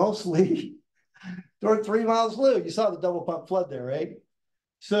go mostly toward 3 Mile Slough. You saw the double pump flood there, right?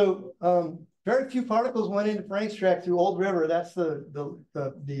 So very few particles went into Frank's Tract through Old River. That's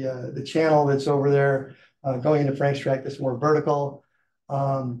the channel that's over there going into Frank's Tract that's more vertical.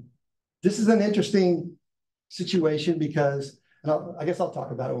 This is an interesting situation because, and I guess I'll talk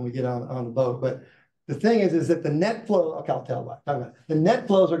about it when we get on the boat, but the thing is that the net flow, okay, I'll tell about the net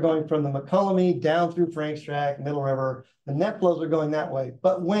flows are going from the McCollum down through Frank's Tract, Middle River. The net flows are going that way.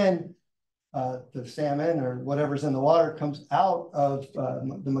 But when the salmon or whatever's in the water comes out of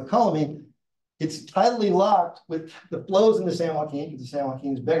the McCollum, it's tidally locked with the flows in the San Joaquin, because the San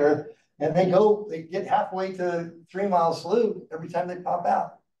Joaquin is bigger, and they get halfway to 3 Mile Slough every time they pop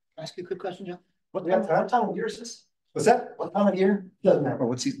out. Can I ask you a quick question, John? What time of year is this? What's that? What time of year? Doesn't matter. Or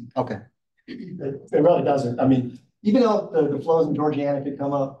what season? Okay. It really doesn't. I mean, even though the flows in Georgiana could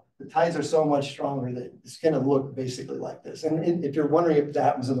come up, the tides are so much stronger that it's going to look basically like this. And if you're wondering if that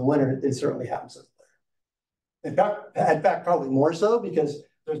happens in the winter, it certainly happens in the winter. In fact, probably more so because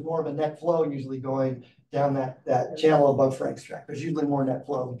there's more of a net flow usually going down that channel above Frank's Tract. There's usually more net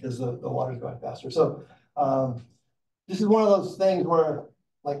flow because the water's going faster. So this is one of those things where,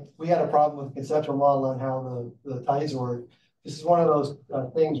 like, we had a problem with the conceptual model on how the tides work. This is one of those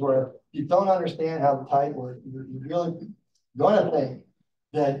things where if you don't understand how the tide works, you're really going to think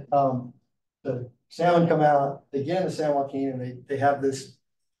that the salmon come out, they get in the San Joaquin, and they have this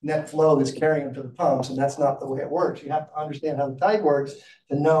net flow that's carrying them to the pumps, and that's not the way it works. You have to understand how the tide works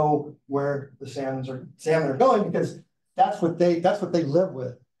to know where the salmon are going, because that's what they live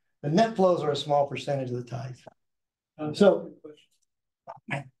with. The net flows are a small percentage of the tides. So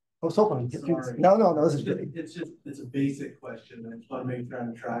I was hoping to get through this. No, this is great. It's a basic question. I just want to make sure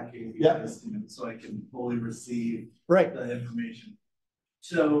I'm tracking the Yeah. estimate so I can fully receive Right. the information.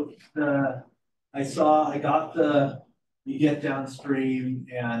 So you get downstream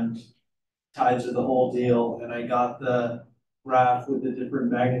and tides are the whole deal, and I got the graph with the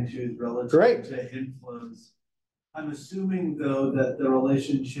different magnitudes relative Great. to inflows. I'm assuming though that the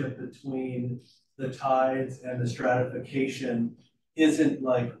relationship between the tides and the stratification isn't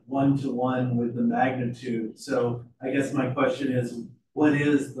like 1-to-1 with the magnitude. So I guess my question is, what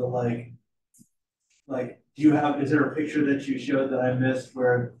is the is there a picture that you showed that I missed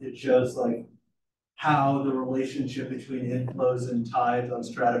where it shows like how the relationship between inflows and tides on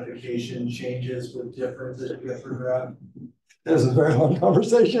stratification changes with differences in different graph? This is a very long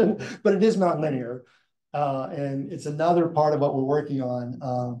conversation, but it is not linear. And it's another part of what we're working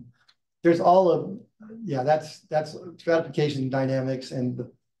on. There's all of, that's stratification dynamics, and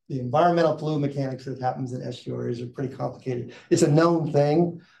the environmental fluid mechanics that happens in estuaries are pretty complicated. It's a known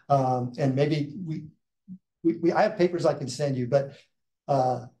thing. And maybe I have papers I can send you, but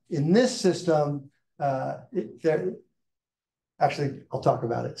in this system, actually, I'll talk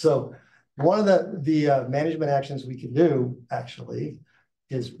about it. So One of the management actions we can do actually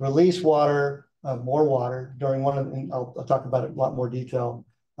is release water, more water during one of, and I'll talk about it in a lot more detail.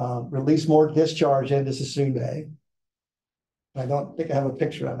 Release more discharge into Sassoon Bay. I don't think I have a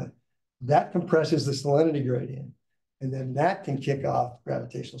picture of it. That compresses the salinity gradient, and then that can kick off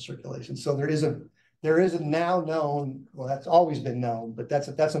gravitational circulation. So there is a now known, well, that's always been known, but that's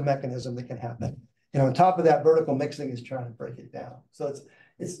a mechanism that can happen. And on top of that, vertical mixing is trying to break it down. So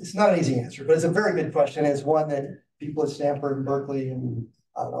it's not an easy answer, but it's a very good question. It's one that people at Stanford and Berkeley and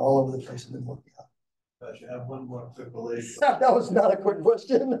all over the place have been working on. But you have one more quick related. That was not a quick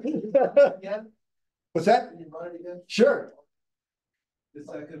question. Yeah. What's that? Can you run it again? Sure. The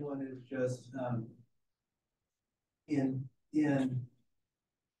second one is just in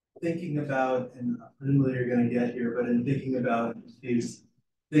thinking about, and presumably you're going to get here, but in thinking about these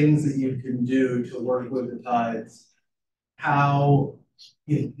things that you can do to work with the tides, how,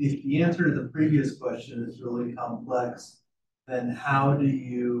 if the answer to the previous question is really complex, then how do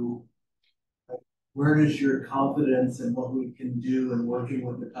you, where does your confidence in what we can do in working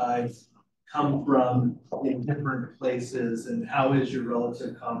with the tides come from in different places, and how is your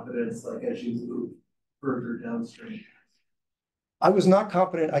relative confidence like as you move further downstream? I was not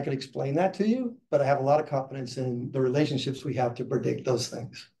confident I could explain that to you, but I have a lot of confidence in the relationships we have to predict those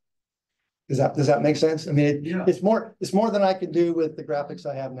things. Does that make sense? I mean, Yeah. it's more than I can do with the graphics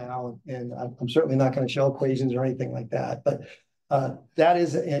I have now, and I'm certainly not going to show equations or anything like that. But that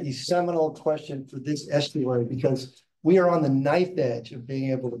is a seminal question for this estuary, because we are on the knife edge of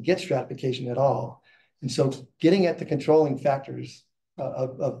being able to get stratification at all. And so getting at the controlling factors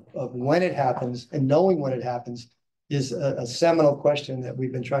of when it happens and knowing when it happens is a seminal question that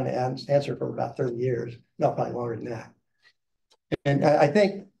we've been trying to answer for about 30 years, not probably longer than that. And I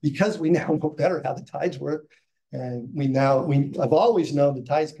think because we now know better how the tides work, and I've always known the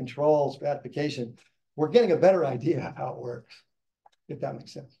tides control stratification, we're getting a better idea of how it works, if that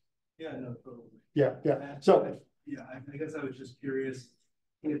makes sense. Yeah, no, totally. Yeah. So yeah, I guess I was just curious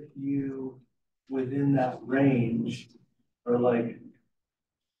if you, within that range, are like,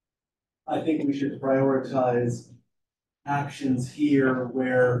 I think we should prioritize actions here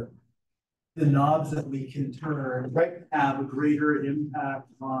where the knobs that we can turn have a greater impact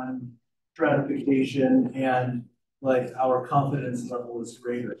on stratification, and like our confidence level is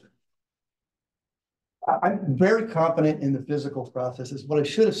greater. I'm very confident in the physical processes. What I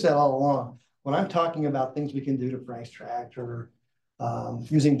should have said all along, when I'm talking about things we can do to Frank's tract or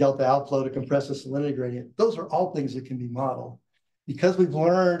using delta outflow to compress the salinity gradient, those are all things that can be modeled. Because we've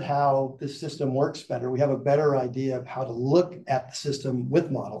learned how this system works better, we have a better idea of how to look at the system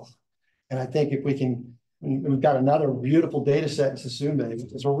with models. And I think if we can, we've got another beautiful data set in Sassoon Bay,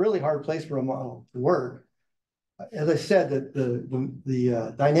 which is a really hard place for a model to work. As I said, that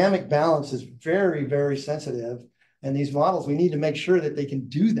the dynamic balance is very, very sensitive. And these models, we need to make sure that they can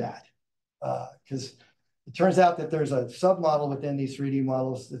do that. Because it turns out that there's a submodel within these 3D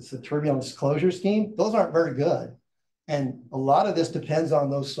models. It's a turbulence closure scheme. Those aren't very good. And a lot of this depends on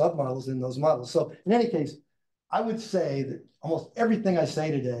those submodels in those models. So in any case, I would say that almost everything I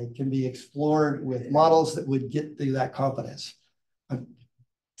say today can be explored with models that would get to that confidence.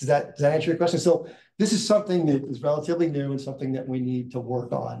 Does that answer your question? So this is something that is relatively new and something that we need to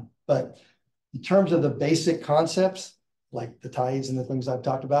work on. But in terms of the basic concepts, like the tides and the things I've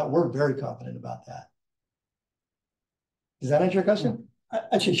talked about, we're very confident about that. Does that answer your question?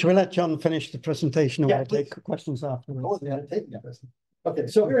 Actually, should we let John finish the presentation, and Yeah, we'll take questions afterwards? Oh, yeah, take that. Okay,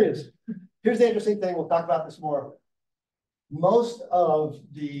 so here it is. Here's the interesting thing. We'll talk about this more. Most of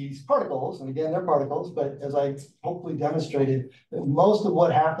these particles, and again, they're particles, but as I hopefully demonstrated, most of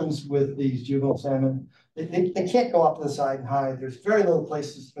what happens with these juvenile salmon, they can't go off to the side and hide. There's very little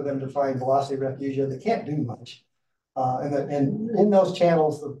places for them to find velocity refugia. They can't do much. And in those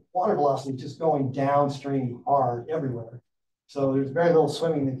channels, the water velocity is just going downstream hard everywhere. So there's very little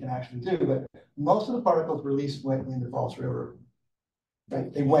swimming they can actually do, but most of the particles released went into False River.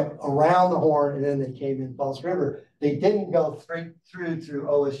 Right? They went around the horn and then they came in False River. They didn't go straight through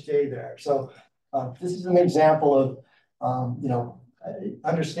OSJ there. So this is an example of,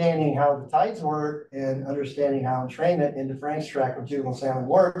 understanding how the tides work and understanding how entrainment into Frank's tract with juvenile salmon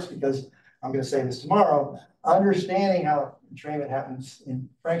works, because I'm going to say this tomorrow, understanding how entrainment happens in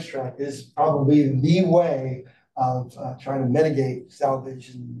Frank's tract is probably the way of trying to mitigate salvage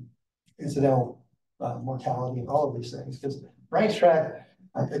and incidental mortality and all of these things. Because Frank's tract,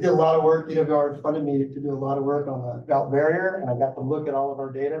 I did a lot of work. DWR funded me to do a lot of work on the drought barrier, and I got to look at all of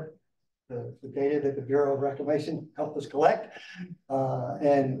our data, the data that the Bureau of Reclamation helped us collect.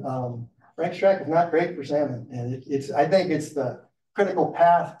 Frank's tract is not great for salmon, and I think it's the critical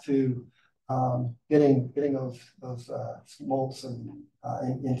path to getting those smolts and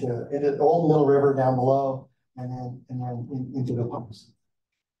into the old Middle River down below, and then into the pumps.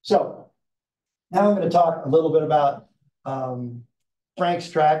 So now I'm going to talk a little bit about Frank's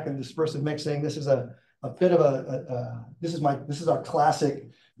track and dispersive mixing. This is a bit of this is our classic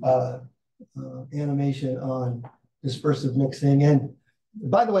animation on dispersive mixing. And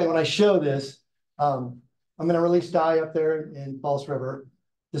by the way, when I show this, I'm going to release dye up there in False River.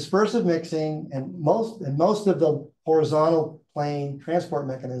 Dispersive mixing and most of the horizontal plane transport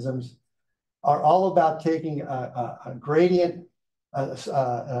mechanisms are all about taking a gradient,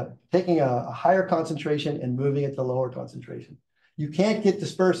 taking a higher concentration and moving it to lower concentration. You can't get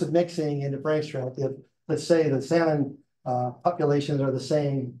dispersive mixing into Frank's track if, let's say, the salmon populations are the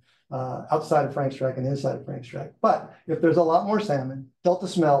same outside of Frank's track and inside of Frank's track. But if there's a lot more salmon, delta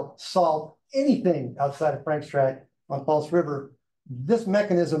smelt, salt, anything outside of Frank's track on False River, this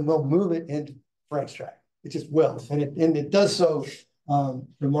mechanism will move it into Frank's track. It just will, and it does so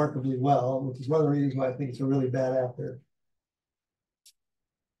remarkably well, which is one of the reasons why I think it's a really bad app there.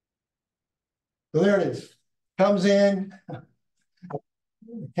 So there it is. Comes in.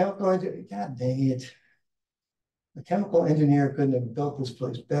 The chemical engineer, God dang it. The chemical engineer couldn't have built this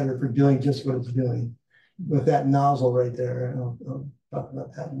place better for doing just what it's doing with that nozzle right there. And I'll talk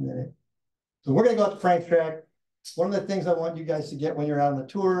about that in a minute. So we're going to go up to Frank's track. One of the things I want you guys to get when you're out on the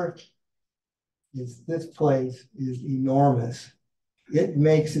tour is this place is enormous. It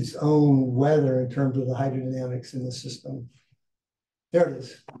makes its own weather in terms of the hydrodynamics in the system. There it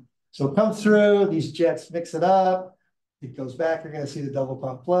is. So it comes through, these jets mix it up. It goes back, you're going to see the double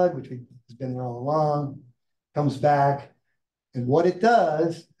pump flood, which has been there all along. Comes back, and what it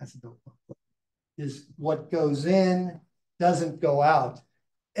does, that's a double pump flood, is what goes in doesn't go out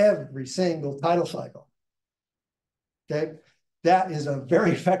every single tidal cycle. Okay, that is a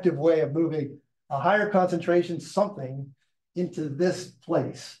very effective way of moving a higher concentration something into this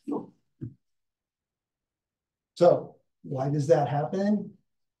place. So why does that happen?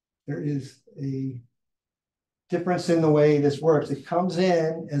 There is a difference in the way this works. It comes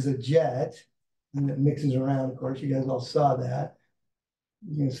in as a jet and it mixes around. Of course, you guys all saw that.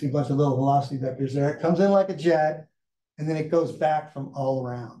 You can see a bunch of little velocity vectors there. It comes in like a jet and then it goes back from all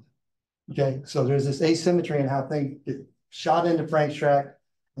around. Okay, so there's this asymmetry in how things get shot into Frank's track,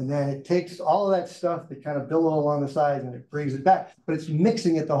 and then it takes all of that stuff that kind of billow along the sides and it brings it back, but it's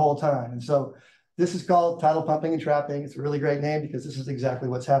mixing it the whole time. And so this is called tidal pumping and trapping. It's a really great name because this is exactly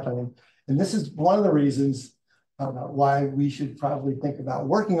what's happening. And this is one of the reasons why we should probably think about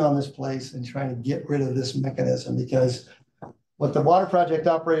working on this place and trying to get rid of this mechanism, because what the water project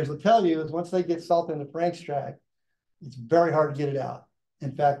operators will tell you is once they get salt into Frank's track, it's very hard to get it out.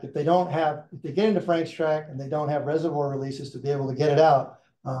 In fact, if they get into Frank's track and they don't have reservoir releases to be able to get it out,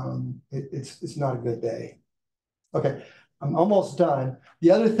 it's not a good day. Okay, I'm almost done. The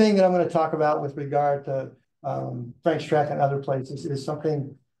other thing that I'm going to talk about with regard to Frank's track and other places is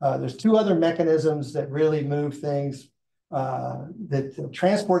something, there's two other mechanisms that really move things, that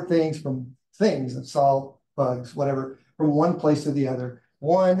transport things from things, salt, bugs, whatever, from one place to the other.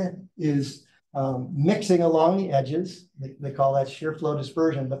 One is mixing along the edges. They call that shear flow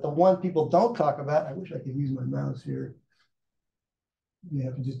dispersion. But the one people don't talk about, I wish I could use my mouse here. You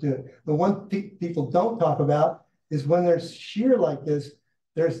have to just do it. The one people don't talk about is when there's shear like this,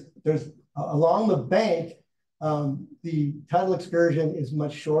 there's along the bank, the tidal excursion is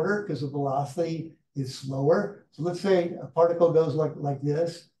much shorter because the velocity is slower. So let's say a particle goes like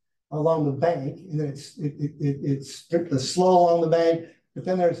this along the bank, and then it's strictly slow along the bank. But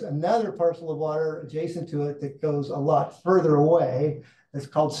then there's another parcel of water adjacent to it that goes a lot further away. It's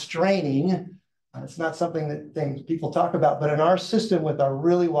called straining. It's not something that people talk about, but in our system with our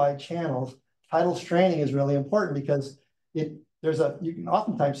really wide channels, tidal straining is really important because you can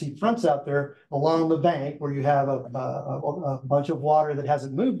oftentimes see fronts out there along the bank where you have a bunch of water that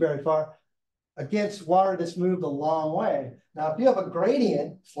hasn't moved very far against water that's moved a long way. Now, if you have a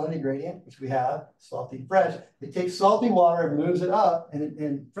gradient, salinity gradient, which we have, salty, fresh, it takes salty water and moves it up,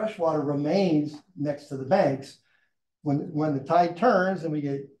 and fresh water remains next to the banks. When the tide turns and we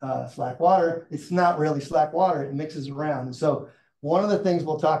get slack water, it's not really slack water, it mixes around. And so one of the things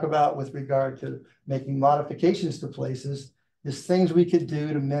we'll talk about with regard to making modifications to places is things we could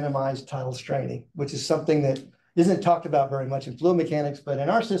do to minimize tidal straining, which is something that isn't talked about very much in fluid mechanics, but in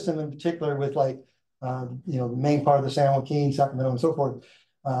our system in particular with the main part of the San Joaquin, Sacramento, and so forth,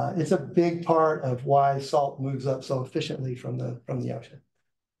 it's a big part of why salt moves up so efficiently from the ocean.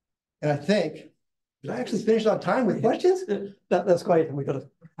 And I think, did I actually finish on time with questions? That's great. And we got to,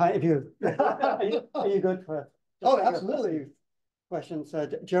 if you, are you good for? Oh, absolutely. questions.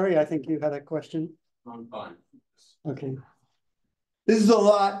 Jerry, I think you had a question. I'm fine. Okay. This is a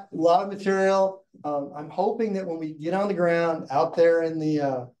lot of material. I'm hoping that when we get on the ground out there in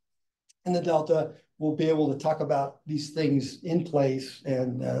the Delta, we'll be able to talk about these things in place,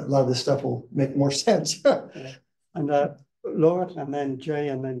 and a lot of this stuff will make more sense. And Laura, and then Jay,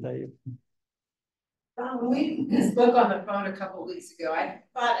 and then Dave. We spoke on the phone a couple of weeks ago. I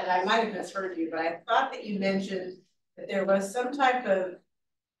thought, and I might have misheard you, but I thought that you mentioned that there was some type of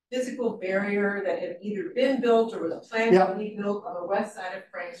physical barrier that had either been built or was planned to be built on the west side of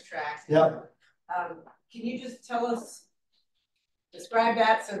Frank's Track. Yeah. Can you just tell us, describe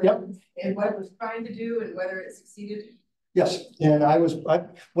that and what it was trying to do and whether it succeeded? Yes, and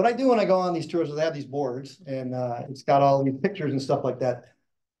what I do when I go on these tours is I have these boards, and it's got all these pictures and stuff like that.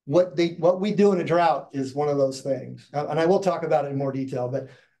 What we do in a drought is one of those things, and I will talk about it in more detail. But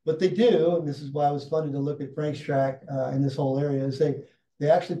what they do, and this is why I was funded to look at Frank's Track in this whole area, is they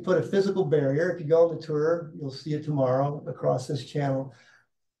actually put a physical barrier. If you go on the tour, you'll see it tomorrow across this channel.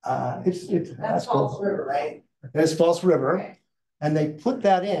 That's Falls River, right? It's Falls River, Okay. And they put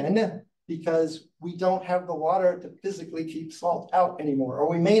that in because we don't have the water to physically keep salt out anymore, or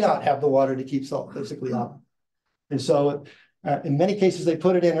we may not have the water to keep salt physically out. And so in many cases, they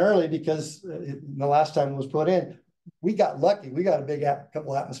put it in early because the last time it was put in, we got lucky. We got a big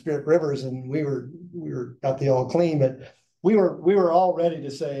couple atmospheric rivers, and we got the all clean, but we were all ready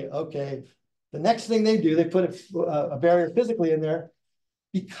to say, okay, the next thing they do, they put a barrier physically in there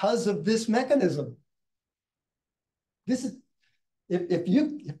because of this mechanism. This is,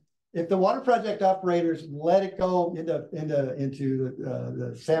 if the water project operators let it go into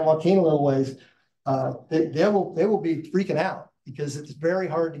the San Joaquin a little ways, they will be freaking out because it's very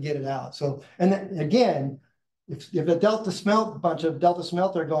hard to get it out. So, and then, again, if a bunch of Delta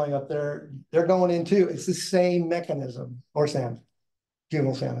smelt are going up there, they're going in too. It's the same mechanism, or salmon,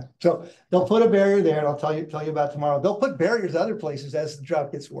 juvenile salmon. So they'll put a barrier there, and I'll tell you about tomorrow. They'll put barriers other places as the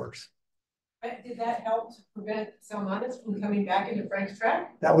drought gets worse. But did that help to prevent salmonids from coming back into Frank's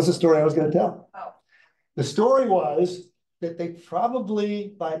Track? That was the story I was going to tell. Oh. The story was that they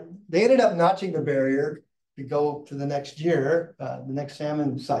ended up notching the barrier to go to the next year, the next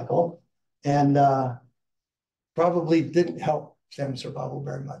salmon cycle, and probably didn't help salmon survival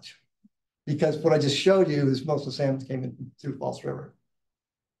very much, because what I just showed you is most of the salmon came in through Falls River.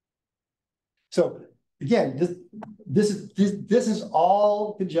 So again, this is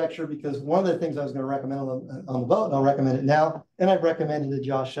all conjecture, because one of the things I was going to recommend on the vote, and I'll recommend it now, and I've recommended to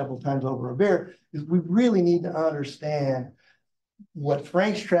Josh several times over a beer, is we really need to understand what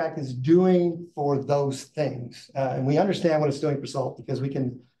Frank's Track is doing for those things, and we understand what it's doing for salt because we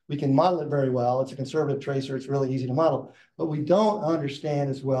can model it very well. It's a conservative tracer. It's really easy to model, but we don't understand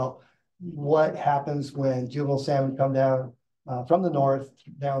as well what happens when juvenile salmon come down from the north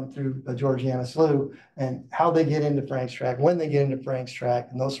down through the Georgiana Slough, and how they get into Frank's Track, when they get into Frank's Track,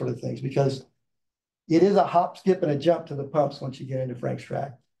 and those sort of things, because it is a hop, skip, and a jump to the pumps once you get into Frank's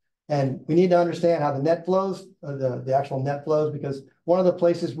Track. And we need to understand how the net flows, the actual net flows, because one of the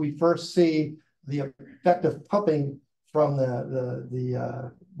places we first see the effect of pumping from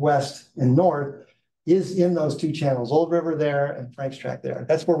the west and north is in those two channels, Old River there and Frank's Track there.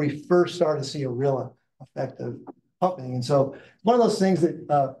 That's where we first started to see a real effect of pumping. And so one of those things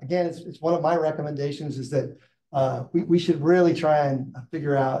that, again, it's one of my recommendations, is that we should really try and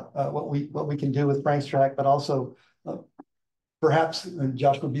figure out what we can do with Frank's Track, but also perhaps, and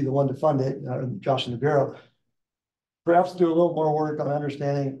Josh would be the one to fund it, Josh and the Bureau, perhaps do a little more work on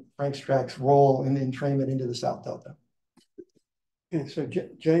understanding Frank's Track's role in entrainment into the South Delta. Okay, so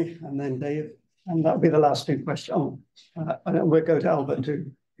Jay, and then Dave, and that'll be the last two questions. And then we'll go to Albert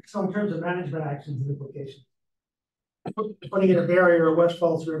too. So in terms of management actions and implications, putting in a barrier at West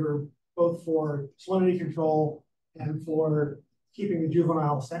Falls River, both for salinity control and for keeping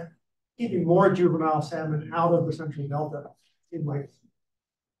more juvenile salmon out of the Central Delta, seemed like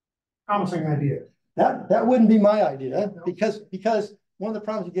promising idea. That wouldn't be my idea, because one of the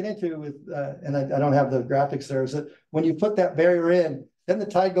problems you get into with, and I don't have the graphics there, is that when you put that barrier in, then the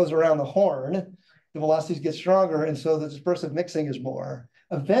tide goes around the horn, the velocities get stronger, and so the dispersive mixing is more.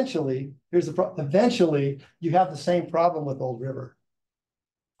 Eventually, eventually you have the same problem with Old River,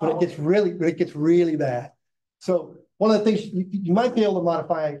 but it gets really bad. So one of the things you might be able to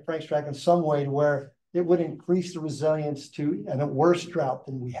modify Frank's Track in some way to where it would increase the resilience to a worse drought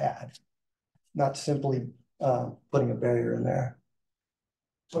than we had, not simply putting a barrier in there.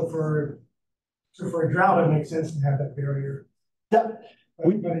 So for a drought, it makes sense to have that barrier. Yeah.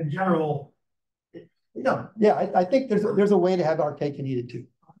 But in general, I think there's a way to have our cake and eat it too.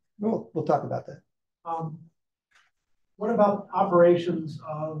 We'll talk about that. what about operations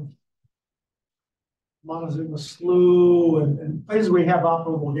of Montezuma Slough and places where you have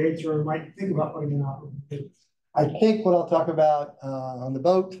operable gates or might think about putting in operable gates? I think what I'll talk about on the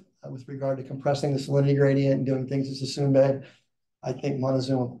boat with regard to compressing the salinity gradient and doing things as a Sassoon Bay, I think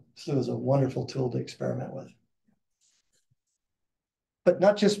Montezuma Slough is a wonderful tool to experiment with. But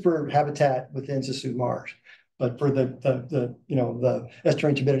not just for habitat within Sassoon Marsh, but for the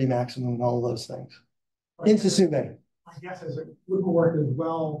estuarine turbidity maximum and all of those things. In Sassoon Bay. I guess as it would work as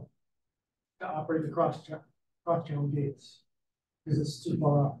well to operate the cross-channel gates because it's too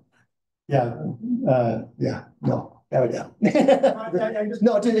far up. Yeah, no, no, it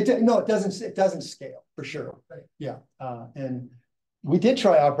doesn't scale for sure. Yeah, and we did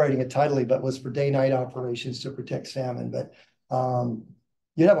try operating it tidally, but was for day-night operations to protect salmon. But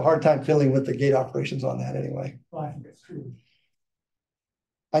you'd have a hard time filling with the gate operations on that anyway. Well, I think that's true.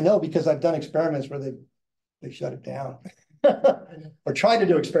 I know because I've done experiments where they shut it down. Or tried to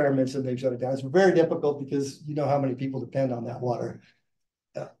do experiments and they've shut it down. It's very difficult because you know how many people depend on that water.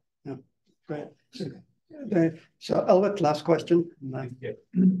 Yeah, great. So Albert, last question. Yeah,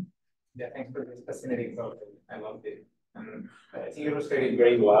 thanks for this fascinating talk. I loved it. And I think it illustrated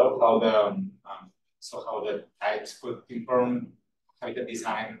very well how the types could inform habitat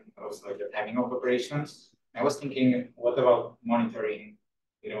design, also like the timing of operations. I was thinking, what about monitoring?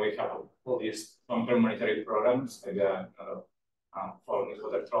 You know, we have all these long-term monitoring programs like the following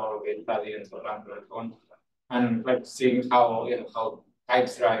water troll, gate study, and so on, and like seeing how how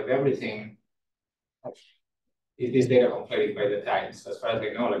types drive everything. Is this data conflated by the tides? As far as I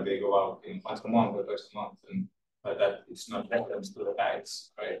know, like they go out once a month or twice a month, but that it's not reference to the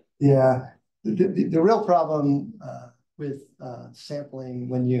tides, right? Yeah, the real problem with sampling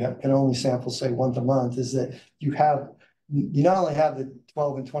when you can only sample say once a month is that you not only have the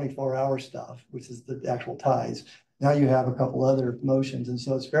 12 and 24-hour stuff, which is the actual tides. Now you have a couple other motions, and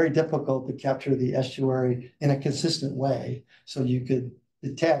so it's very difficult to capture the estuary in a consistent way. So you could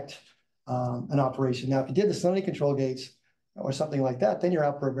detect an operation. Now, if you did the salinity control gates or something like that, then you're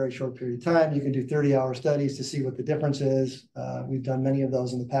out for a very short period of time. You can do 30-hour studies to see what the difference is. We've done many of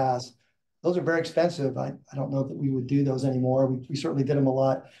those in the past. Those are very expensive. I don't know that we would do those anymore. We certainly did them a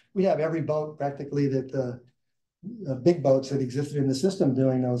lot. We have every boat practically that the big boats that existed in the system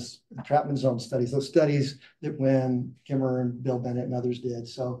doing those entrapment zone studies, those studies that when Kimmer and Bill Bennett and others did.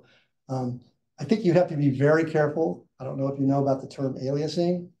 So I think you have to be very careful. I don't know if you know about the term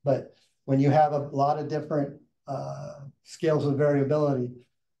aliasing, but when you have a lot of different scales of variability,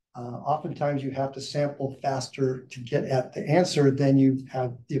 oftentimes you have to sample faster to get at the answer than you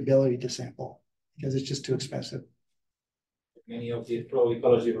have the ability to sample because it's just too expensive. Many of these flow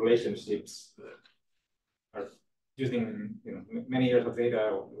ecology relationships are using many years of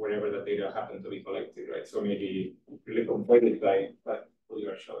data wherever the data happen to be collected, right? So maybe really conflated by what you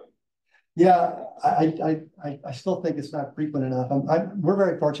are showing. Yeah, I still think it's not frequent enough. We're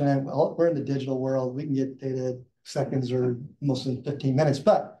very fortunate. We're in the digital world. We can get data seconds or mostly 15 minutes,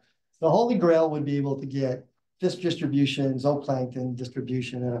 but the holy grail would be able to get fish distribution, zooplankton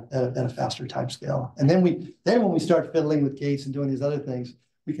distribution at a faster time scale. And then when we start fiddling with gates and doing these other things,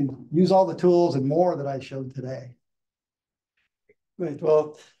 we can use all the tools and more that I showed today. Great.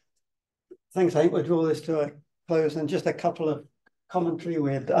 Well, thanks. I think we'll draw this to a close and just a couple of commentary.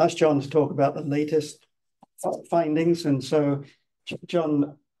 We had asked John to talk about the latest findings. And so,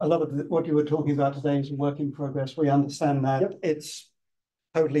 John, a lot of what you were talking about today is a work in progress. We understand that. Yep. It's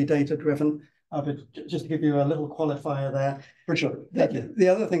totally data driven. But just to give you a little qualifier there. For sure. The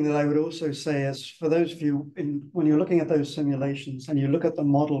other thing that I would also say is for those of you, when you're looking at those simulations and you look at the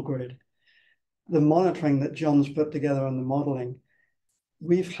model grid, the monitoring that John's put together and the modeling,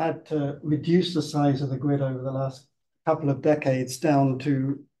 we've had to reduce the size of the grid over the last couple of decades down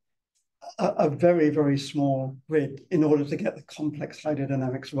to a very, very small grid in order to get the complex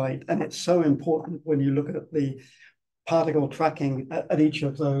hydrodynamics right. And it's so important when you look at the particle tracking at each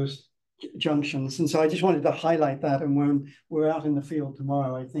of those junctions. And so I just wanted to highlight that. And when we're out in the field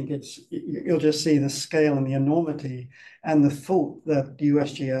tomorrow, I think you'll just see the scale and the enormity and the thought that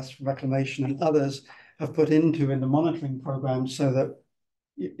USGS, Reclamation and others have put into in the monitoring program so that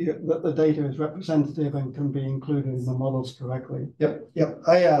that the data is representative and can be included in the models correctly. Yep.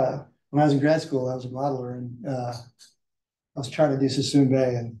 When I was in grad school, I was a modeler and I was trying to do Sassoon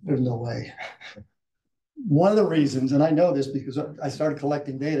Bay and there's no way. One of the reasons, and I know this because I started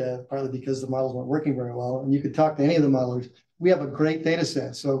collecting data, partly because the models weren't working very well, and you could talk to any of the modelers. We have a great data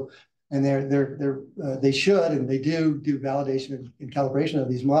set. So, and they should, and they do validation and calibration of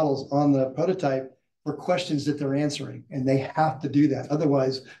these models on the prototype for questions that they're answering, and they have to do that.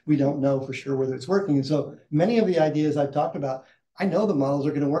 Otherwise, we don't know for sure whether it's working. And so many of the ideas I've talked about, I know the models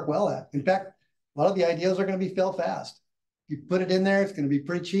are going to work well at. In fact, a lot of the ideas are going to be fail fast. You put it in there, it's going to be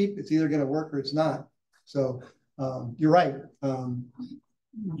pretty cheap. It's either going to work or it's not. So you're right.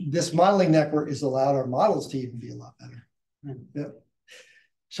 This modeling network has allowed our models to even be a lot better. Yeah.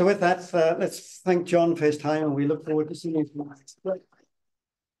 So with that, let's thank John for his time, and we look forward to seeing you next.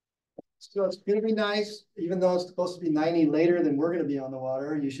 So it's going to be nice, even though it's supposed to be 90 later than we're going to be on the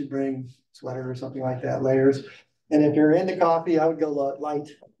water. You should bring sweater or something like that, layers. And if you're into coffee, I would go light.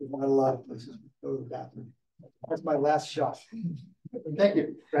 There's not a lot of places to go to the bathroom. That's my last shot. Thank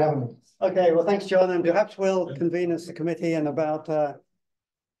you for having me. Okay, well, thanks, John, and perhaps we'll convene as a committee in about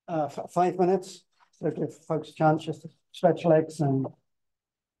 5 minutes. So give folks a chance just to stretch legs, and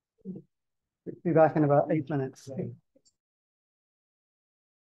we'll be back in about 8 minutes.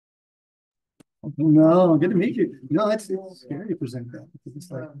 No, good to meet you. No, it's scary to present that.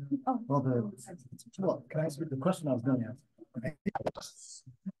 It's like, well, can I ask you the question I was going to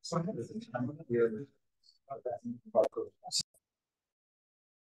ask?